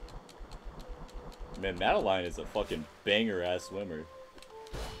 Man, Madeline is a fucking banger-ass swimmer.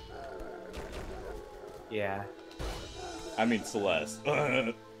 Yeah. I mean, Celeste.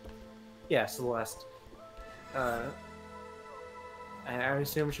 Yeah, Celeste. I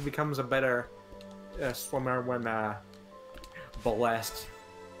assume she becomes a better swimmer when Celeste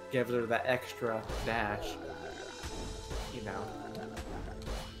gives her that extra dash. You know.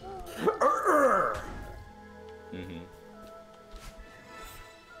 Mm-hmm.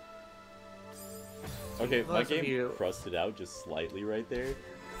 Okay, my game crusted out just slightly right there.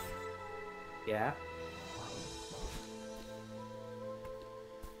 Yeah.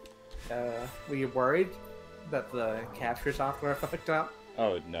 Were you worried that the capture software fucked up?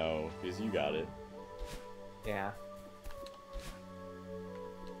 Oh no, because you got it. Yeah.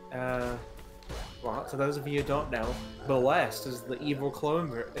 Well, to those of you who don't know, Celeste is the evil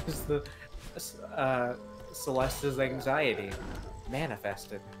clone, is the Celeste's anxiety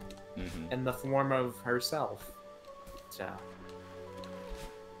manifested in the form of herself. So,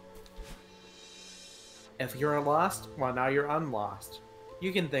 if you're lost, well, now you're unlost.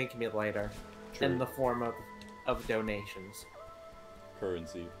 You can thank me later. True. In the form of donations.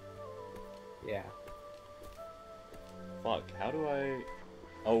 Currency. Yeah. Fuck, how do I...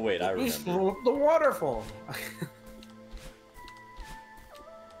 Oh wait, I remember. The waterfall!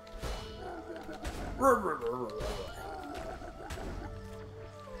 I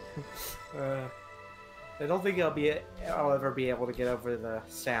don't think I'll ever be able to get over the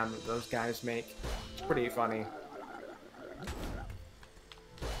sound that those guys make. It's pretty funny.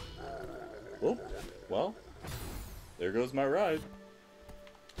 Oh, well, there goes my ride.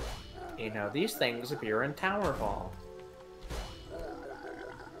 You know, these things appear in Towerfall.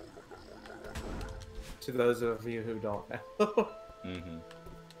 To those of you who don't know.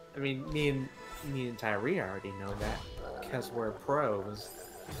 I mean, me and Tyree already know that, because we're pros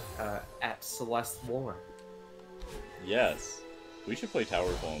at Celeste lore. Yes. We should play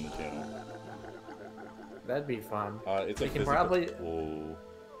Towerfall on the channel. That'd be fun. It's like Whoa.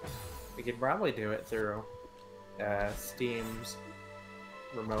 We could probably do it through Steam's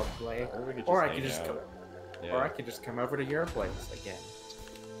remote play, or I could just come over to your place again.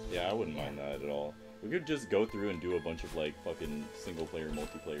 Yeah, I wouldn't mind that at all. We could just go through and do a bunch of like fucking single player,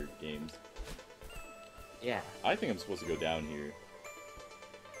 multiplayer games. Yeah. I think I'm supposed to go down here.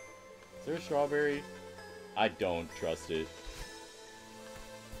 Is there a strawberry? I don't trust it.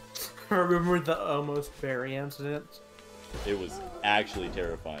 Remember the almost berry incident? It was actually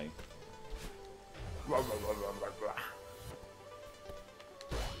terrifying.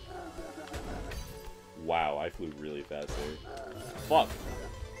 Wow, I flew really fast there. Fuck.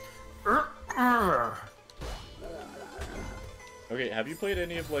 Okay, have you played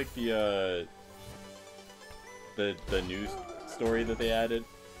any of like the news story that they added?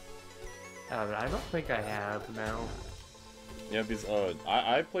 I don't think I have, no. Yeah, because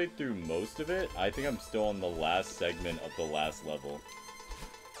I played through most of it. I think I'm still on the last segment of the last level.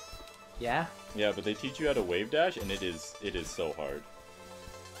 Yeah? Yeah, but they teach you how to wave dash, and it is so hard.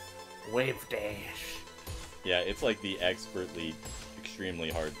 Wave dash. Yeah, it's like the extremely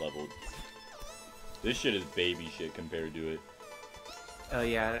hard level. This shit is baby shit compared to it. Oh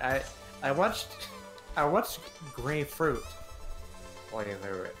yeah, I watched Grapefruit playing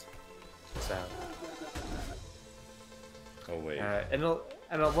through it. So. Oh wait. And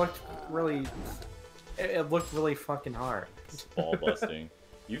and it looked really, it looked really fucking hard. It's ball busting.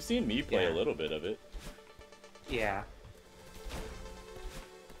 You've seen me play a little bit of it. Yeah.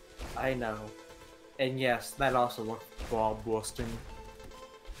 I know. And yes, that also looked ball busting.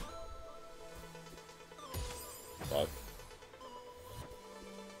 Fuck.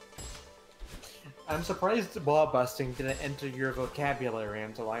 I'm surprised ball busting didn't enter your vocabulary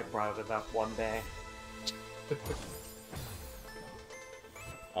until I brought it up one day.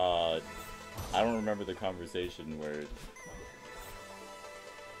 I don't remember the conversation where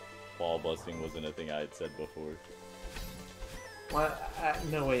ball busting wasn't a thing I had said before. Well,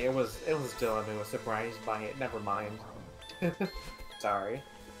 no wait, it was Dylan who was surprised by it. Never mind. Sorry.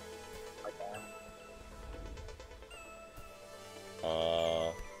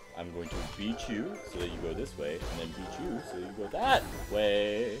 I'm going to beat you so that you go this way, and then beat you so that you go that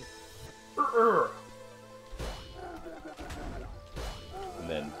way. And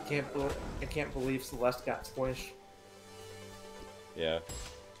then... I can't believe Celeste got squished. Yeah.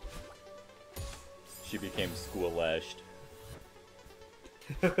 She became school-lashed.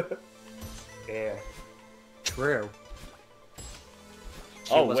 Yeah. True.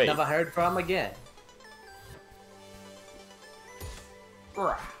 She oh, was wait. never heard from again.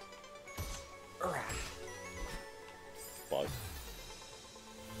 Fuck.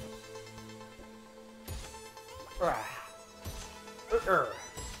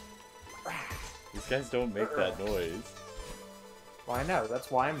 These guys don't make that noise. Well, I know.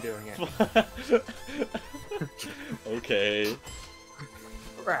 That's why I'm doing it. Okay.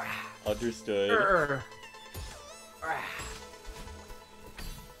 Understood.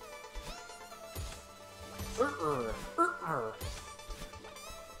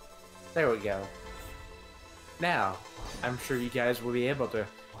 There we go. Now, I'm sure you guys will be able to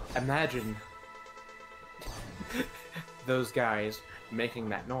imagine those guys making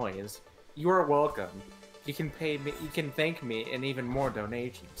that noise. You are welcome. You can pay me. You can thank me in even more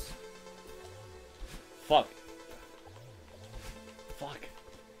donations. Fuck. Fuck.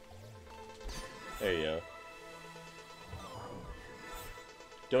 There you go.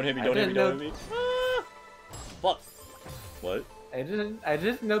 Don't hit me, don't hit me, don't hit me. Ah! Fuck. What? I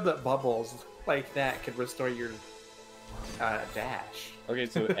didn't know that bubbles like that could restore your dash. Okay,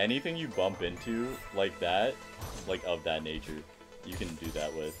 so anything you bump into like that, like of that nature, you can do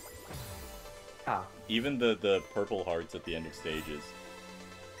that with. Oh. Even the purple hearts at the end of stages.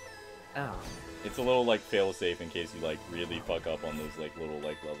 Oh. It's a little like fail-safe in case you like really fuck up on those like little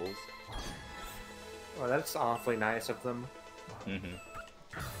like levels. Well, that's awfully nice of them. Mm-hmm.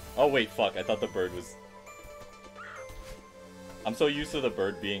 Oh wait, fuck, I thought the bird was... I'm so used to the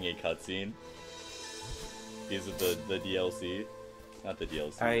bird being a cutscene. Because of the DLC. Not the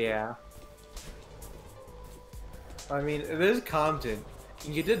DLC. Oh, yeah. I mean, it is content.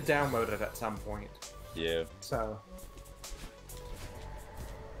 You did download it at some point. Yeah. So...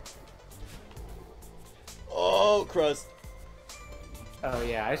 Oh, crust! Oh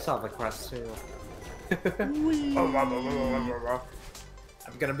yeah, I saw the crust too. I'm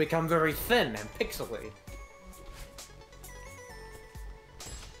gonna become very thin and pixely.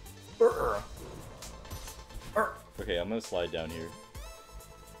 Okay, I'm gonna slide down here.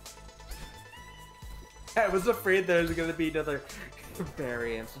 I was afraid there was gonna be another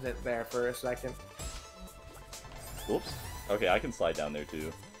berry incident there for a second. Whoops. Okay, I can slide down there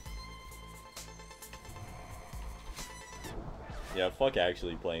too. Yeah, fuck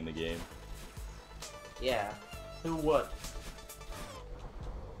actually playing the game. Yeah. Who would?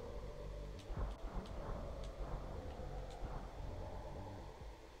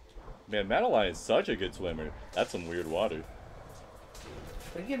 Man, Madeline is such a good swimmer. That's some weird water.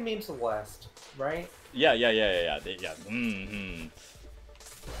 I think it means Celeste, right? Yeah. Mm-hmm.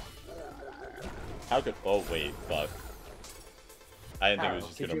 How could... Oh, wait, fuck. I didn't think it was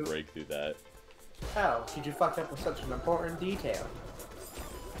just gonna break through that. How did you fuck up with such an important detail?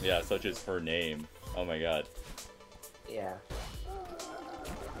 Yeah, such as her name. Oh my god. Yeah.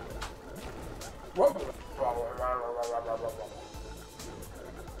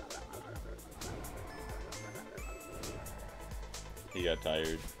 He got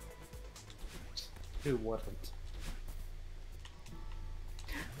tired. Who wouldn't?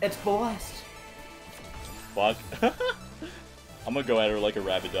 It's blessed. Fuck. I'm gonna go at her like a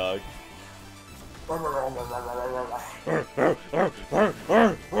rabid dog.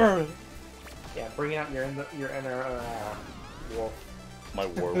 Yeah, bring out your inner wolf. My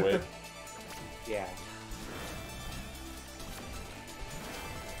Warwick. Yeah.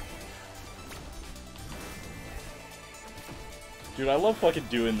 Dude, I love fucking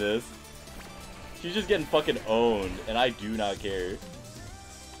doing this. She's just getting fucking owned, and I do not care.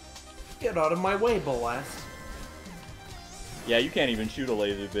 Get out of my way, Blast. Yeah, you can't even shoot a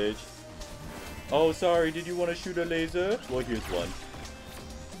laser, bitch. Oh, sorry, did you want to shoot a laser? Well, here's one.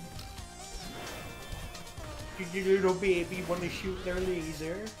 Did your little baby want to shoot their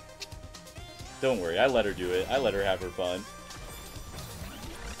laser? Don't worry, I let her do it. I let her have her fun.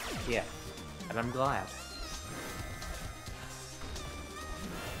 Yeah, and I'm glad.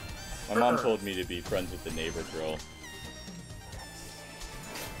 My mom told me to be friends with the neighbor girl.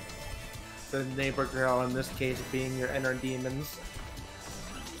 The neighbor girl, in this case, being your inner demons.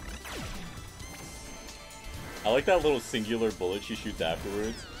 I like that little singular bullet she shoots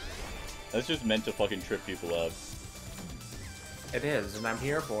afterwards. That's just meant to fucking trip people up. It is, and I'm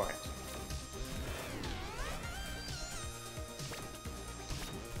here for it.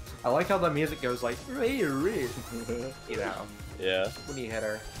 I like how the music goes like, you know. Yeah. When you hit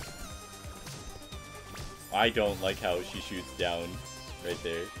her. I don't like how she shoots down right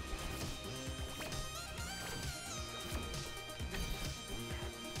there.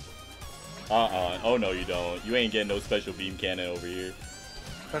 Oh no you don't. You ain't getting no special beam cannon over here.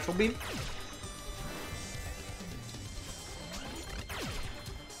 Special beam?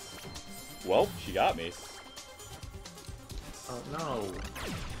 Well, she got me. Oh no.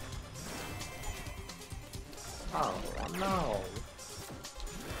 Oh no.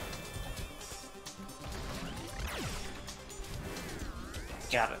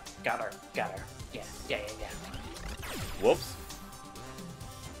 Got her. Yeah. Whoops.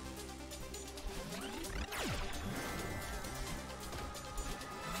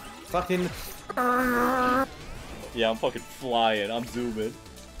 Fucking. Yeah, I'm fucking flying. I'm zooming.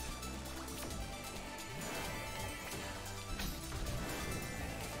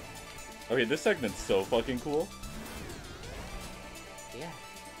 Okay, this segment's so fucking cool. Yeah.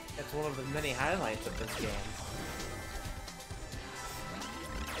 It's one of the many highlights of this game.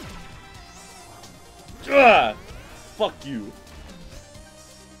 Ah! Fuck you.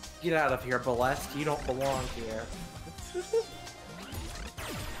 Get out of here, Blessed. You don't belong here.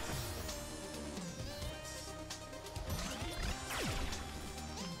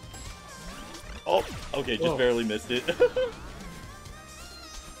 Oh, okay, just barely missed it.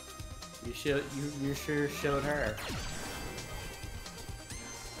 You sure showed her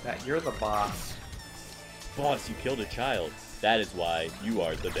that you're the boss. Boss, you killed a child. That is why you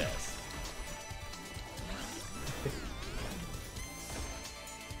are the best.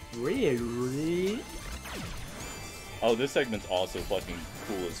 Really? Oh, this segment's also fucking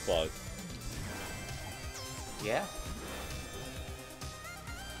cool as fuck. Yeah.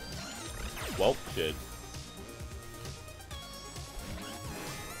 Well, shit.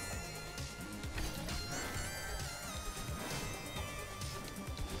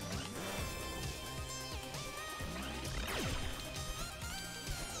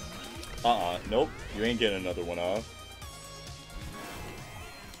 Nope. You ain't getting another one off.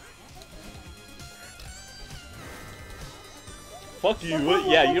 Fuck you.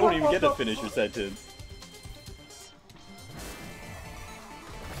 Yeah, you don't even get to finish your sentence.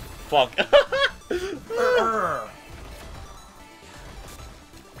 Fuck.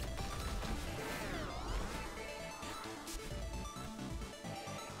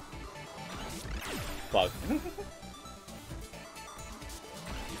 Fuck.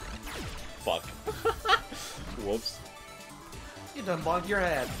 Fuck. Whoops. You done bonked your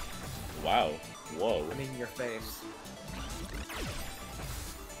head. Wow. Whoa. I mean your face.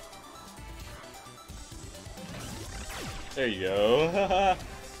 There you go. That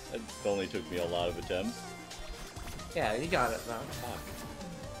only took me a lot of attempts. Yeah, you got it though.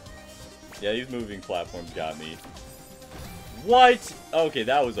 Yeah, these moving platforms got me. What? Okay,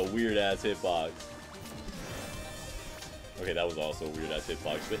 that was a weird ass hitbox. Okay, that was also a weird ass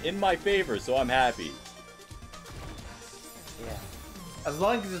hitbox, but in my favor, so I'm happy. Yeah. As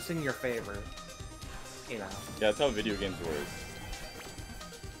long as it's in your favor. You know. Yeah, that's how video games work.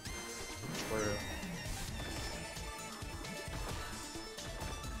 True.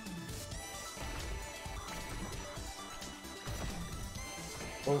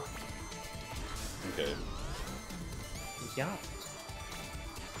 Oh. Okay. Yeah.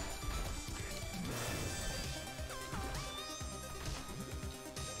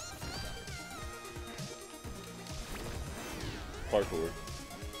 Parkour.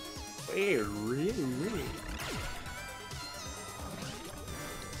 Wait, really?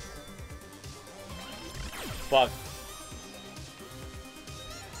 Fuck.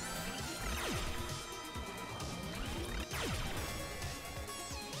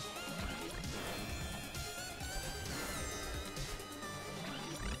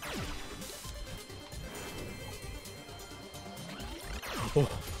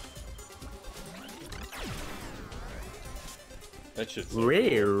 That shit's so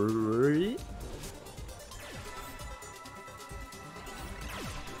cool.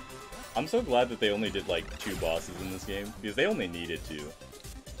 I'm so glad that they only did like 2 bosses in this game, because they only needed 2.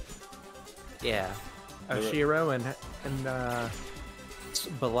 Yeah. Oshiro and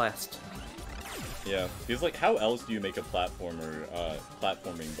Celeste. Yeah, because like, how else do you make a platforming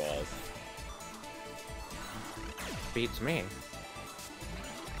boss? Beats me.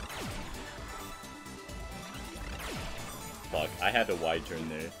 Fuck, I had a Y turn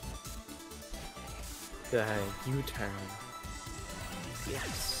there. The U-turn.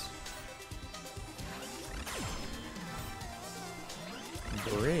 Yes.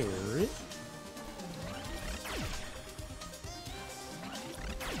 Brave.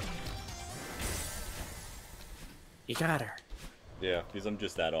 You got her. Yeah, because I'm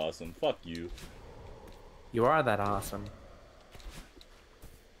just that awesome. Fuck you. You are that awesome.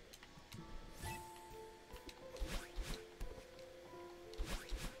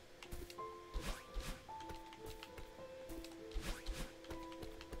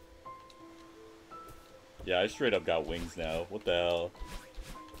 Yeah, I straight up got wings now. What the hell?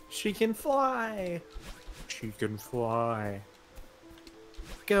 She can fly! She can fly.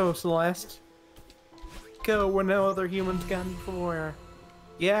 Go, Celeste. Go where no other humans gone before.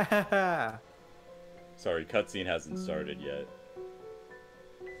 Yeah! Sorry, cutscene hasn't started yet.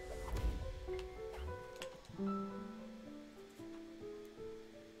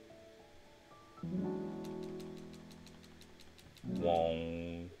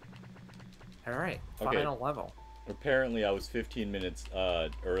 Wong. Alright, Okay. final level. Apparently I was 15 minutes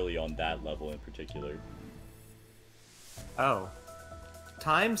early on that level in particular. Oh.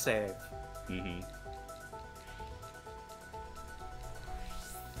 Time save. Mm-hmm.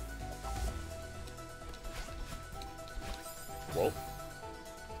 Whoa.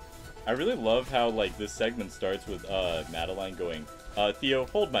 I really love how, like, this segment starts with, Madeline going, Theo,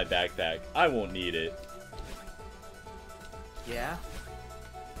 hold my backpack. I won't need it. Yeah?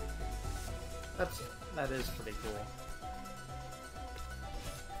 That is pretty cool.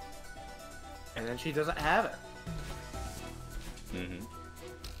 And then she doesn't have it.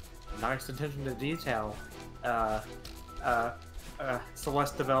 Mm-hmm. Nice attention to detail.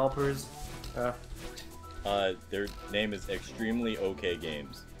 Celeste developers. Their name is Extremely OK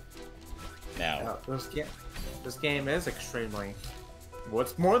Games. Now. This game is extremely...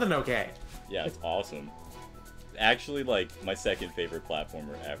 What's more than okay? Yeah, it's awesome. Actually, like, my second favorite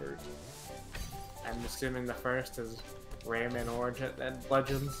platformer ever. I'm assuming the first is Rayman Origin and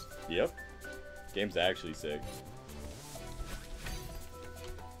Legends. Yep. Game's actually sick.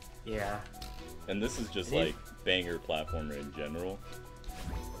 Yeah. And this is just, like, banger platformer in general.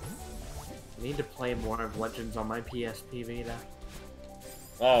 I need to play more of Legends on my PSP Vita.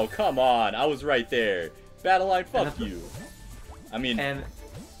 Oh, come on! I was right there! Battleline, fuck you! I mean... And...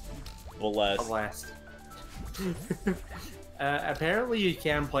 Celeste. Apparently you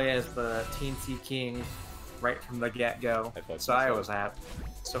can play as the Teensy King right from the get-go. So I was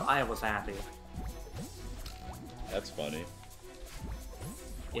happy. That's funny.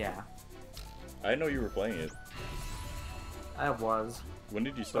 Yeah. I didn't know you were playing it. I was. When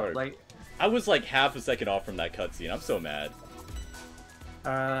did you start? Like, I was like half a second off from that cutscene. I'm so mad.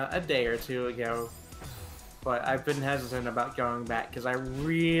 A day or two ago. But I've been hesitant about going back because I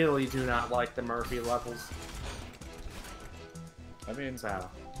really do not like the Murphy levels. I mean... So.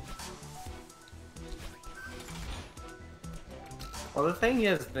 Well, the thing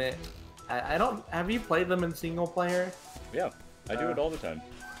is that I don't... Have you played them in single player? Yeah, I do it all the time.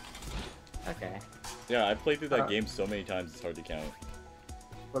 Okay. Yeah, I played through that game so many times it's hard to count.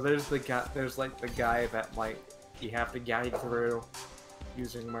 Well, there's the guy. There's like the guy that like you have to guide through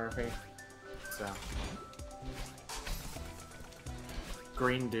using Murphy. So.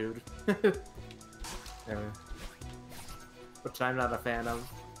 Green dude. Which I'm not a fan of.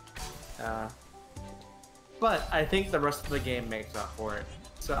 But I think the rest of the game makes up for it.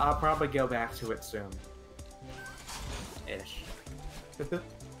 So I'll probably go back to it soon. Ish.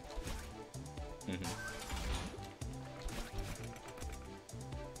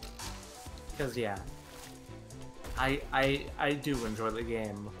 Because yeah. I do enjoy the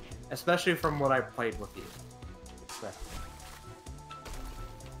game. Especially from what I've played with you. So.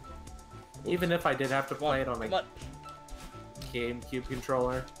 Even if I did have to play it on a GameCube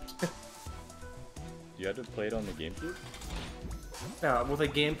controller. You had to play it on the GameCube? No, with a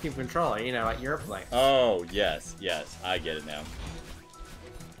GameCube controller, you know, at your place. Oh, yes, yes, I get it now.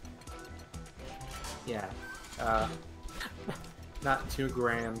 Yeah. Not too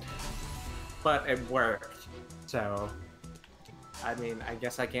grand. But it worked. So, I mean, I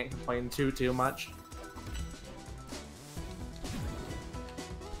guess I can't complain too much.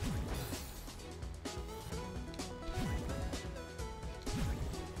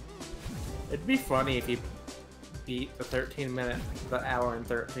 It'd be funny if he beat the 13-minute, the hour and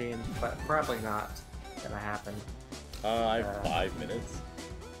 13, but probably not gonna happen. I have 5 minutes.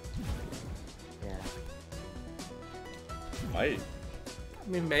 Yeah. Might. I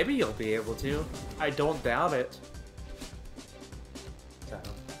mean, maybe you'll be able to. I don't doubt it. So,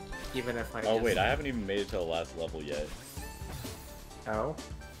 even if I. Oh wait, I haven't even made it to the last level yet. Oh.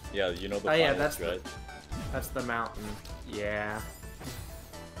 Yeah, you know the. Oh yeah, that's stretch? that's the mountain. Yeah.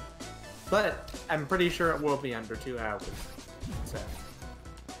 But I'm pretty sure it will be under 2 hours. So.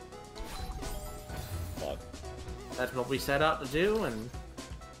 Fuck. That's what we set out to do, and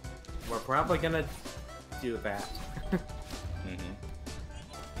we're probably gonna do that. Mm-hmm.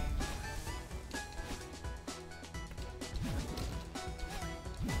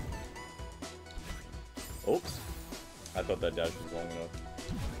 Oops. I thought that dash was long enough.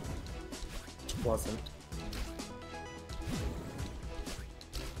 It wasn't.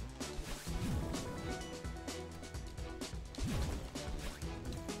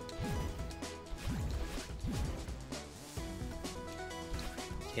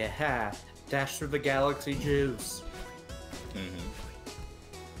 Yeah, dash through the galaxy juice. Mm-hmm.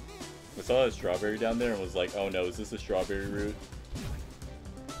 I saw a strawberry down there and was like, oh no, is this a strawberry root?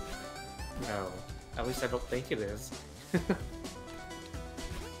 No. At least I don't think it is.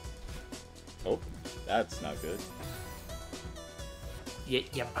 Oh, that's not good.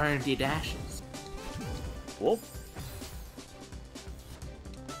 You burned your dashes. Whoop.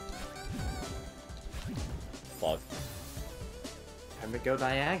 Fuck. Time to go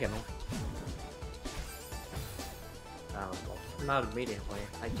diagonal. Oh, well, not immediately,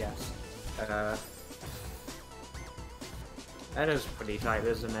 I guess. That is pretty tight,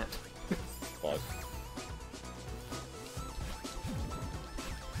 isn't it? Fuck.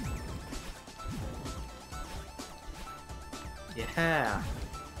 Yeah.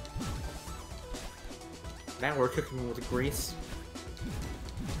 Now we're cooking with grease.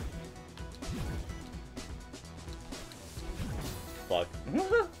 Fuck.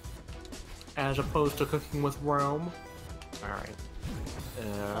 As opposed to cooking with Rome. Alright.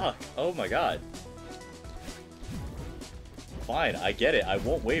 Fuck. Oh my god. Fine, I get it. I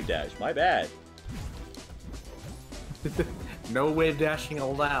won't wave dash. My bad. No wave dashing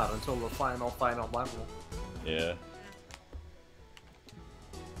allowed until the final level. Yeah.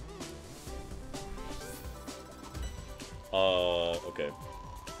 Okay.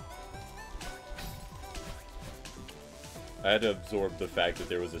 I had to absorb the fact that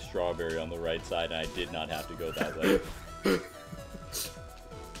there was a strawberry on the right side and I did not have to go that way.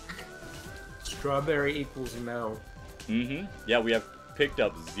 Strawberry equals no. Mm-hmm. Yeah, we have picked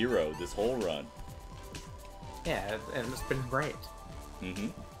up 0 this whole run. Yeah, and it's been great. Mm-hmm.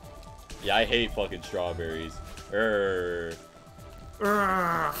 Yeah, I hate fucking strawberries.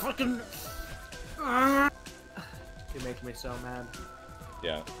 Fucking... You make me so mad.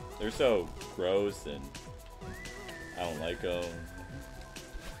 Yeah, they're so gross and I don't like them.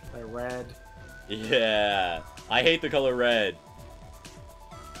 They're red. Yeah, I hate the color red.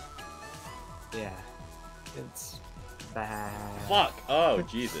 Yeah, it's bad. Fuck! Oh,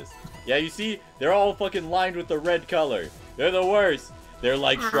 Jesus. Yeah, you see? They're all fucking lined with the red color. They're the worst. They're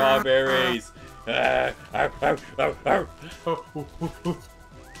like strawberries. I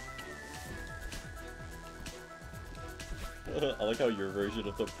like how your version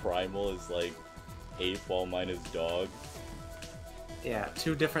of the primal is like ape while mine is dog. Yeah,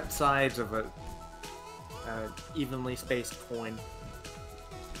 2 different sides of a evenly spaced coin.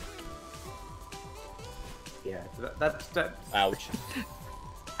 Yeah, that. Ouch.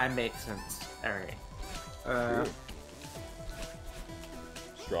 I make sense. Alright.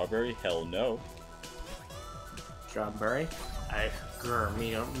 Strawberry? Hell no. Strawberry?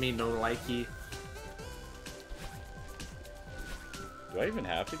 Me no likey. Do I even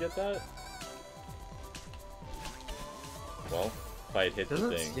have to get that? Well, if I had hit the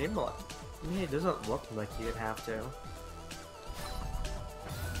thing. Seem like, I mean, it doesn't look like you'd have to.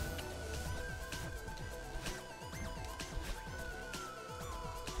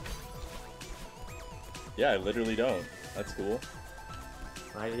 Yeah, I literally don't. That's cool.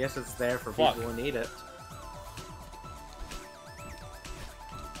 I guess it's there for Fuck. people who need it.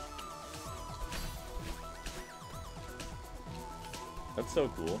 That's so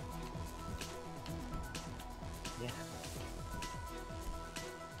cool. Yeah.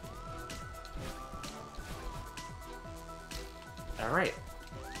 Alright.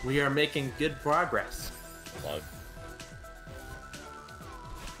 We are making good progress. Fuck.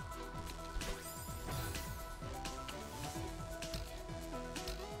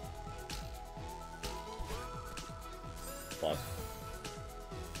 Fuck.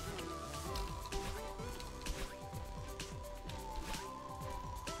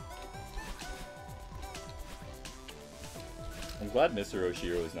 glad Mr.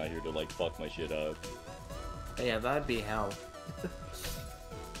 Oshiro is not here to, like, fuck my shit up. Yeah, that'd be hell.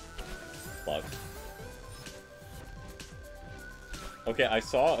 Fuck. Okay, I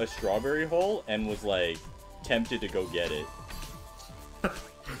saw a strawberry hole and was, like, tempted to go get it.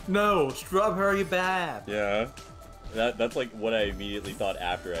 No, strawberry bad. Yeah. That's, like, what I immediately thought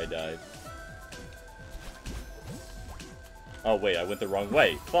after I died. Oh, wait, I went the wrong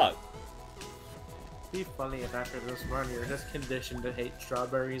way. Fuck. It'd be funny if after this run you're just conditioned to hate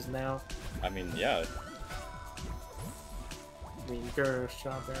strawberries now. I mean, yeah. I mean, grr,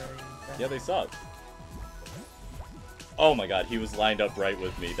 strawberry. Yeah, they suck. Oh my god, he was lined up right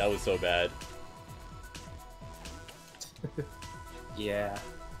with me. That was so bad. Yeah.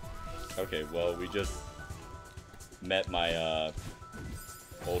 Okay, well, we just met my,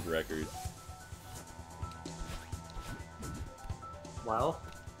 old record. Well,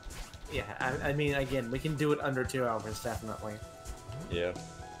 yeah, I mean, again, we can do it under 2 hours, definitely. Yeah.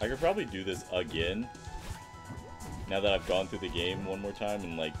 I could probably do this again. Now that I've gone through the game one more time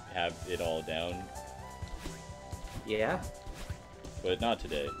and, like, have it all down. Yeah? But not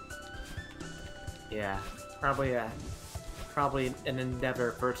today. Yeah. Probably an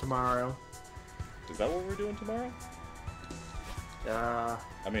endeavor for tomorrow. Is that what we're doing tomorrow? I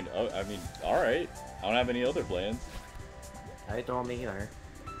mean, alright. I don't have any other plans. I don't either.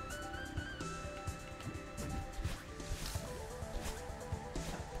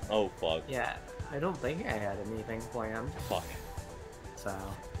 Oh, fuck. Yeah, I don't think I had anything planned. Fuck. So...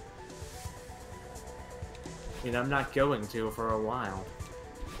 I mean, I'm not going to for a while.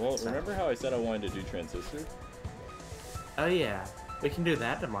 Well, remember how I said I wanted to do Transistor? Oh yeah, we can do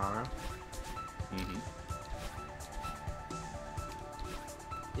that tomorrow. Mm-hmm.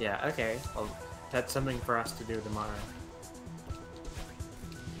 Yeah, okay. Well, that's something for us to do tomorrow.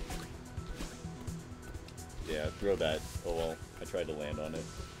 Yeah, throw that. Oh well, I tried to land on it.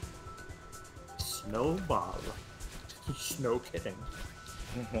 Snowball. Snow kidding.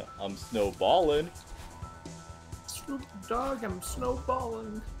 I'm snowballing. Snoop Dogg, I'm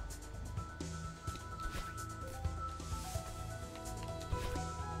snowballing.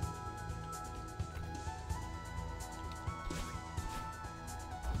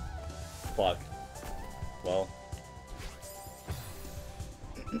 Fuck. Well.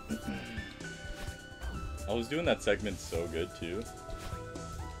 I was doing that segment so good too.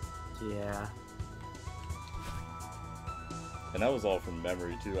 Yeah. And that was all from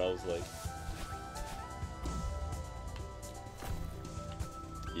memory too. I was like...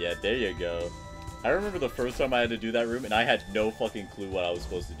 Yeah, there you go. I remember the first time I had to do that room and I had no fucking clue what I was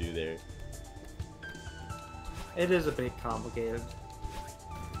supposed to do there. It is a bit complicated.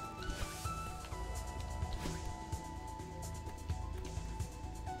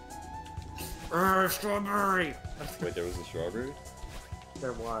 Strawberry! Wait, there was a strawberry?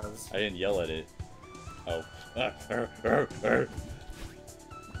 There was. I didn't yell at it. Oh. In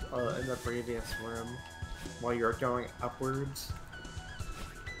the previous room, while you're going upwards.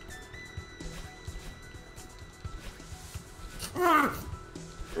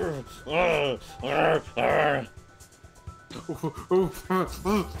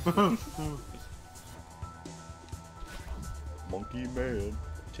 Monkey man,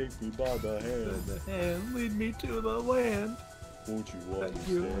 take me by the hand. The hand, lead me to the land. Won't you That understand?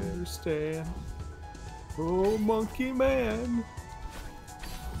 you understand. Oh, monkey man.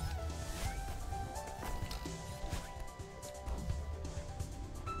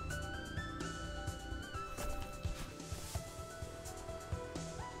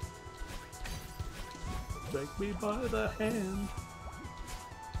 Take me by the hand.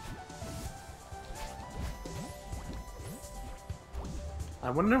 I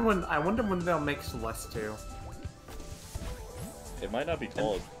wonder when they'll make Celeste 2. It might not be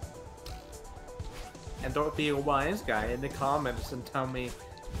called. And don't be a wise guy in the comments and tell me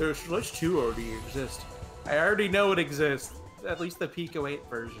there's Celeste 2 already exists. I already know it exists. At least the Pico 8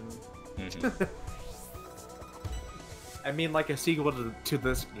 version. Mm-hmm. I mean like a sequel to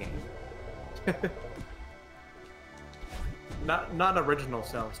this game. Not original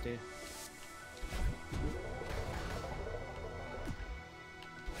Celeste.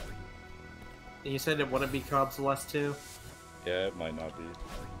 You said it wouldn't be called Celeste 2? Yeah, it might not be.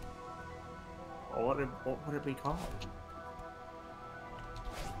 What would it be called?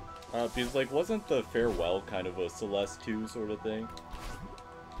 Because, like, wasn't the Farewell kind of a Celeste 2 sort of thing?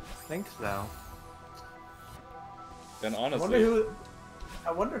 I think so. And honestly...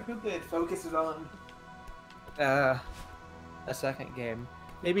 I wonder who they'd focus it on. A second game.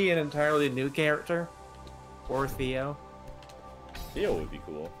 Maybe an entirely new character? Or Theo? Theo would be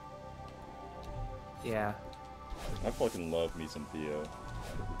cool. Yeah. I fucking love me some Theo.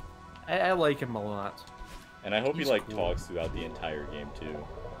 I like him a lot. And I hope He's he, like, cool. talks throughout the entire game, too.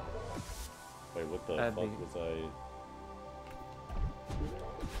 Wait, what the fuck was I...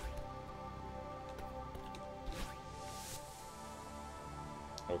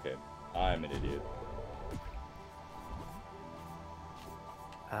 Okay, I'm an idiot.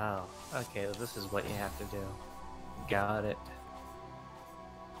 Oh, okay, this is what you have to do. Got it.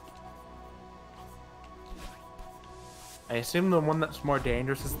 I assume the one that's more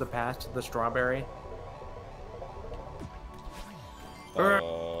dangerous is the path to the strawberry?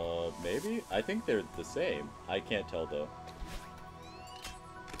 Maybe? I think they're the same. I can't tell, though.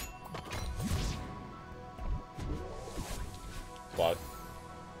 Fuck.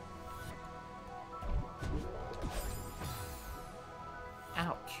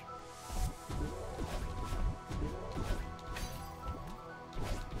 Ouch.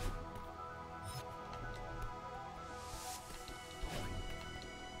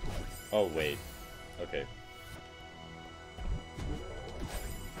 Oh, wait. Okay.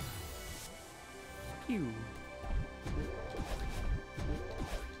 Pew.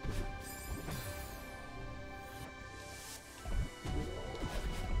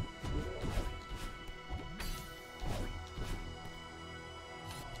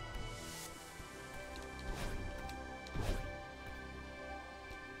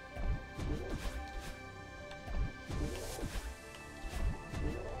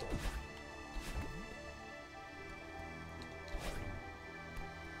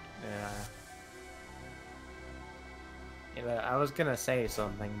 I was gonna say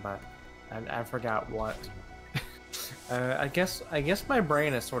something, but I forgot what. I guess my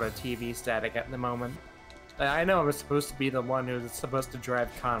brain is sort of TV static at the moment. I know I'm supposed to be the one who's supposed to drive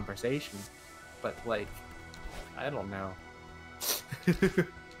conversation, but like, I don't know.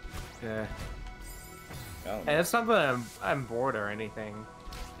 Yeah. And it's not that I'm bored or anything.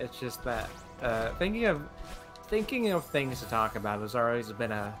 It's just that thinking of things to talk about has always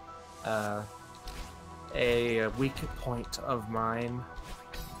been a weak point of mine.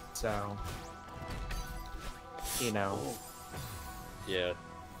 So, you know. Yeah.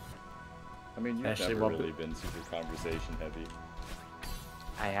 I mean, you've never really been super conversation heavy.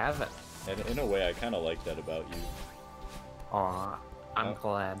 I haven't. And in a way, I kind of like that about you. Aw, I'm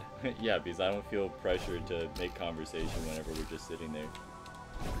glad. Yeah, because I don't feel pressured to make conversation whenever we're just sitting there.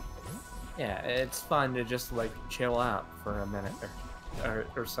 Yeah, it's fun to just, like, chill out for a minute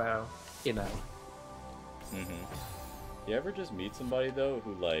or so, you know. You ever just meet somebody, though,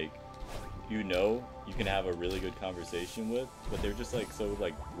 who, like, you know you can have a really good conversation with, but they're just, like, so,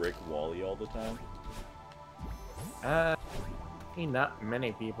 like, brick wall-y all the time? Not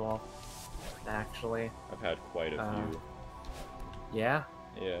many people, actually. I've had quite a few. Yeah?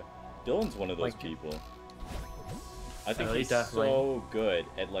 Yeah. Dylan's one of those people. I think he's definitely so good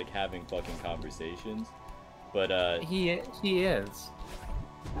at, like, having fucking conversations, but, He is.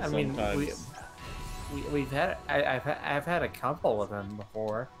 I mean, we've had... I've had a couple of them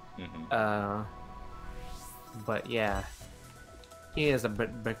before. But yeah. He is a bit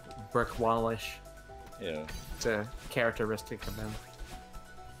brick wallish. Yeah. It's a characteristic of him.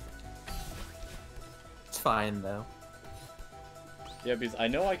 It's fine, though. Yeah, because I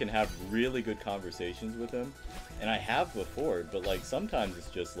know I can have really good conversations with him, and I have before, but, like, sometimes it's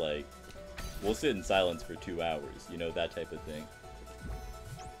just, like, we'll sit in silence for 2 hours, you know, that type of thing.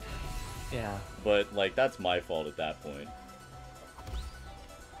 Yeah. But, like, that's my fault at that point.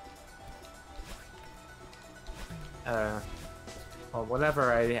 Well,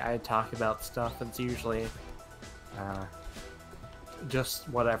 whenever I talk about stuff, it's usually, just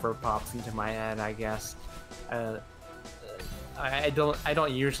whatever pops into my head, I guess. I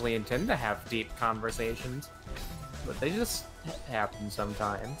don't usually intend to have deep conversations, but they just happen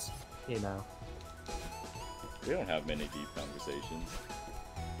sometimes, you know. We don't have many deep conversations.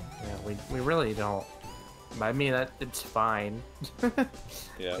 Yeah, we really don't. I mean, it's fine.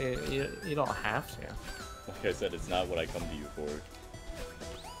 Yeah. You don't have to. Like I said, it's not what I come to you for.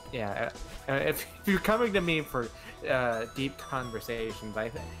 Yeah, if you're coming to me for deep conversations, I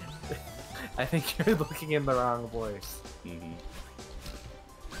think you're looking in the wrong place.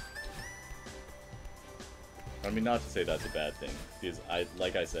 I mean, not to say that's a bad thing, because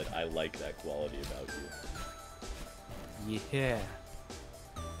like I said, I like that quality about you. Yeah.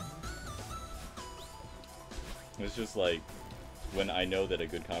 It's just like, when I know that a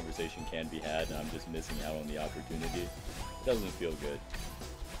good conversation can be had and I'm just missing out on the opportunity, it doesn't feel good.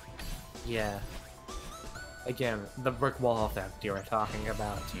 Yeah. Again, the brick wall effect you were talking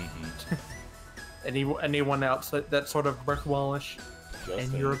about. Anyone else that's sort of brick wallish,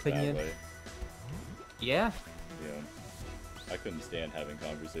 in your opinion? Way. Yeah. Yeah. I couldn't stand having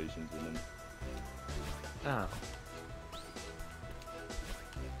conversations with him. Oh.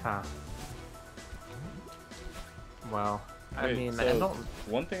 Huh. Well, I mean, so I don't...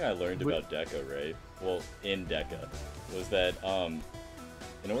 One thing I learned about Deca, right? Well, in Deca, was that,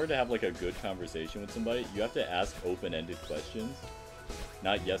 in order to have, like, a good conversation with somebody, you have to ask open-ended questions,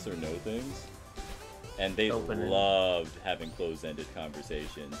 not yes or no things. And they loved having closed-ended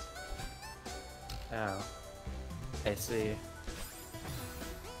conversations. Oh. I see.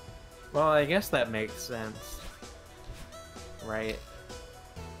 Well, I guess that makes sense. Right?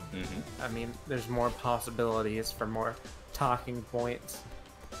 Mm-hmm. I mean, there's more possibilities for more talking points.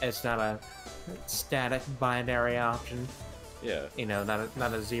 It's not a static binary option. Yeah. You know,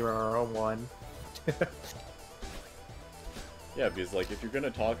 not a 0 or a 1. Yeah, because, like, if you're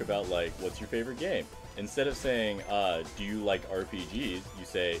gonna talk about, like, what's your favorite game? Instead of saying, do you like RPGs, you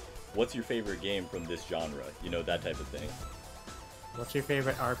say, what's your favorite game from this genre? You know, that type of thing. What's your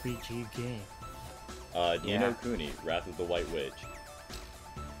favorite RPG game? Ni no Kuni, Wrath of the White Witch.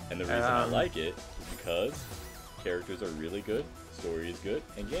 And the reason I like it is because characters are really good, story is good,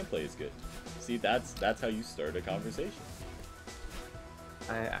 and gameplay is good. See, that's how you start a conversation.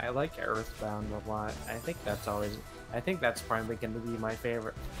 I like Earthbound a lot. I think that's probably going to be my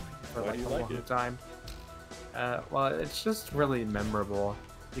favorite for like a long time. Well, it's just really memorable.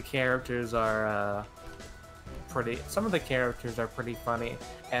 The characters are pretty. Some of the characters are pretty funny,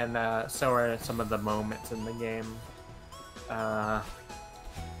 and so are some of the moments in the game.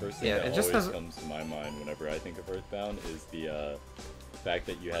 First thing that always comes to my mind whenever I think of Earthbound is the fact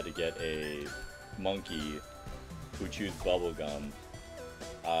that you had to get a monkey who chews bubblegum,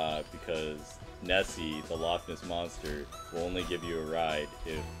 because Nessie, the Loch Ness Monster, will only give you a ride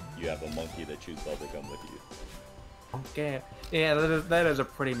if you have a monkey that chews bubblegum with you. Okay, yeah, that is a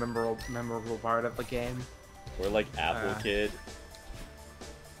pretty memorable part of the game. Or like Apple Kid.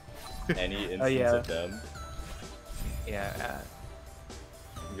 Any instance of them. Yeah.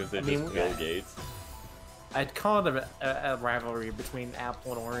 Because they're just Bill Gates. I'd call it a rivalry between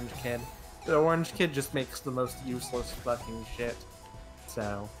Apple and Orange Kid. The Orange Kid just makes the most useless fucking shit.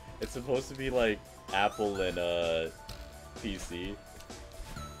 So. It's supposed to be like Apple and PC.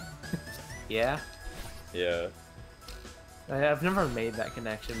 Yeah? Yeah. I've never made that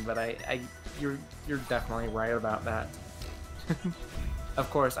connection, but you're definitely right about that. Of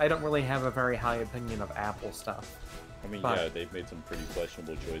course, I don't really have a very high opinion of Apple stuff. I mean, yeah, they've made some pretty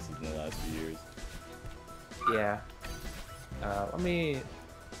questionable choices in the last few years. Yeah. Let me...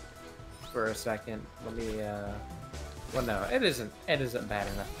 For a second, let me, well, no, it isn't bad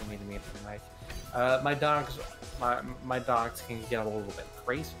enough for me to mute the mic. My dogs can get a little bit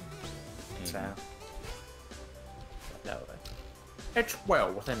crazy. So... No, it's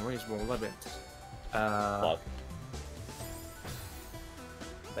well within reasonable limits. But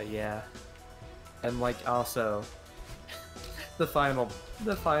yeah, and like also, the final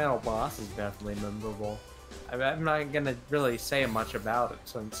boss is definitely memorable. I'm not gonna really say much about it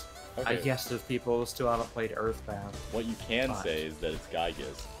since I guess there's people who still haven't played Earthbound. What you can say is that it's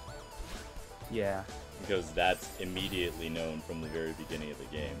Gygas. Yeah. Because that's immediately known from the very beginning of the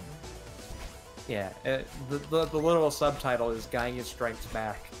game. Yeah, the literal subtitle is Gygas Strikes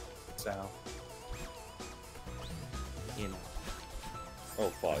Back, so, you know. Oh,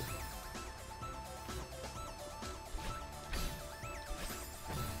 fuck.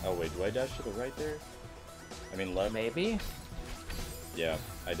 Oh, wait, do I dash to the right there? I mean, left? Maybe? Yeah,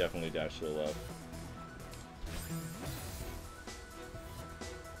 I definitely dash to the left.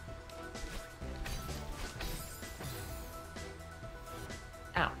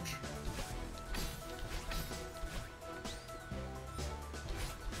 Ouch.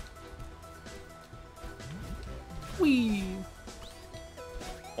 Whee!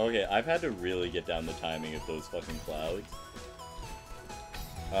 Okay, I've had to really get down the timing of those fucking clouds.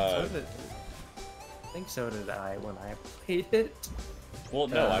 I think so did I when I played it. Well,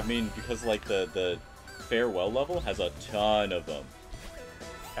 no, I mean, because, like, the farewell level has a ton of them.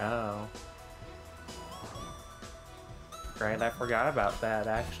 Oh. Right, I forgot about that,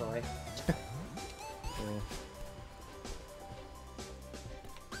 actually.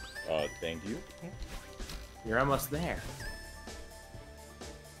 Thank you. You're almost there.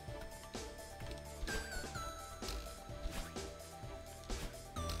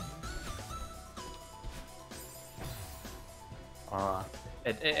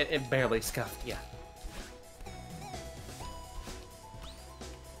 It barely scuffed, yeah.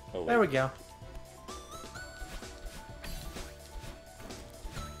 Oh, there we go.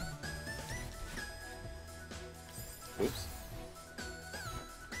 Oops.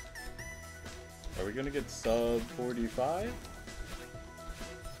 Are we we gonna get sub 45?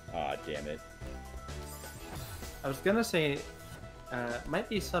 Ah, damn it. I was gonna say, might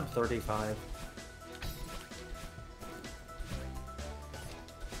be sub 35.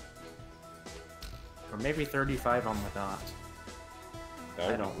 Or maybe 35 on the dot.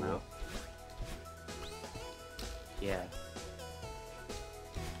 I don't know. Yeah.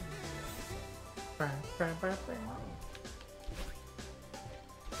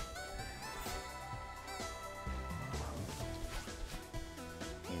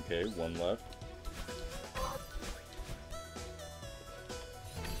 Okay, one left.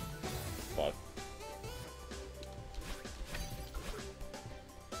 Fuck.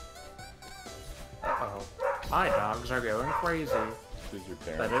 Uh-oh. My dogs are going crazy. Because your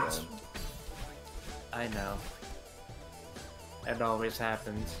parents home. I know. It always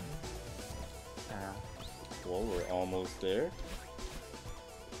happens. Well, we're almost there.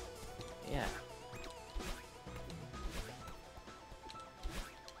 Yeah.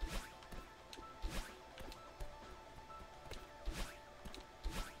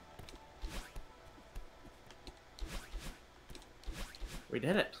 We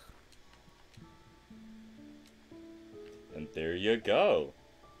did it. And there you go.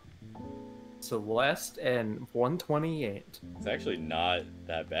 Celeste and 128. It's actually not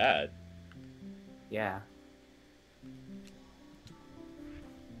that bad. Yeah.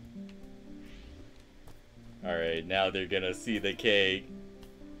 Alright, now they're gonna see the cake.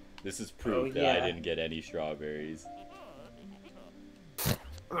 This is proof that I didn't get any strawberries.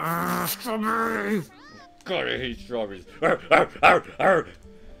 Strawberry! God, I hate strawberries. Arr, arr, arr, arr.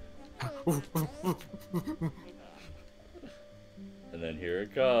 And then here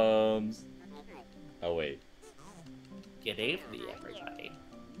it comes. Oh, wait. Good evening, everybody.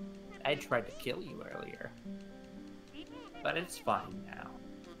 I tried to kill you earlier. But it's fine now.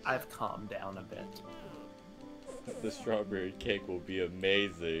 I've calmed down a bit. The strawberry cake will be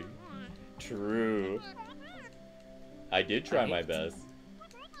amazing. True. I did try my best.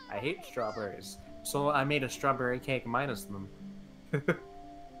 I hate strawberries. So I made a strawberry cake minus them. I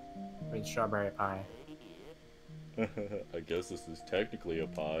mean strawberry pie. I guess this is technically a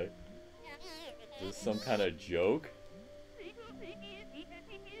pie. Is this some kind of joke?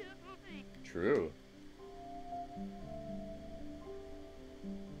 True.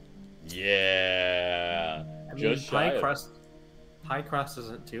 Yeah. I mean, pie crust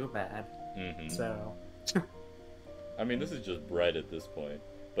isn't too bad. So. I mean, this is just bread at this point.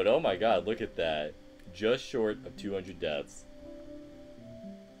 But oh my god, look at that. Just short of 200 deaths.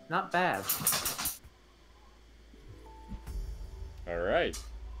 Not bad. Alright.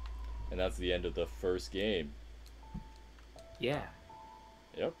 And that's the end of the first game. Yeah.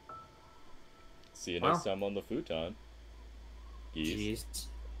 Yep. See you next time on the Futon. Geese.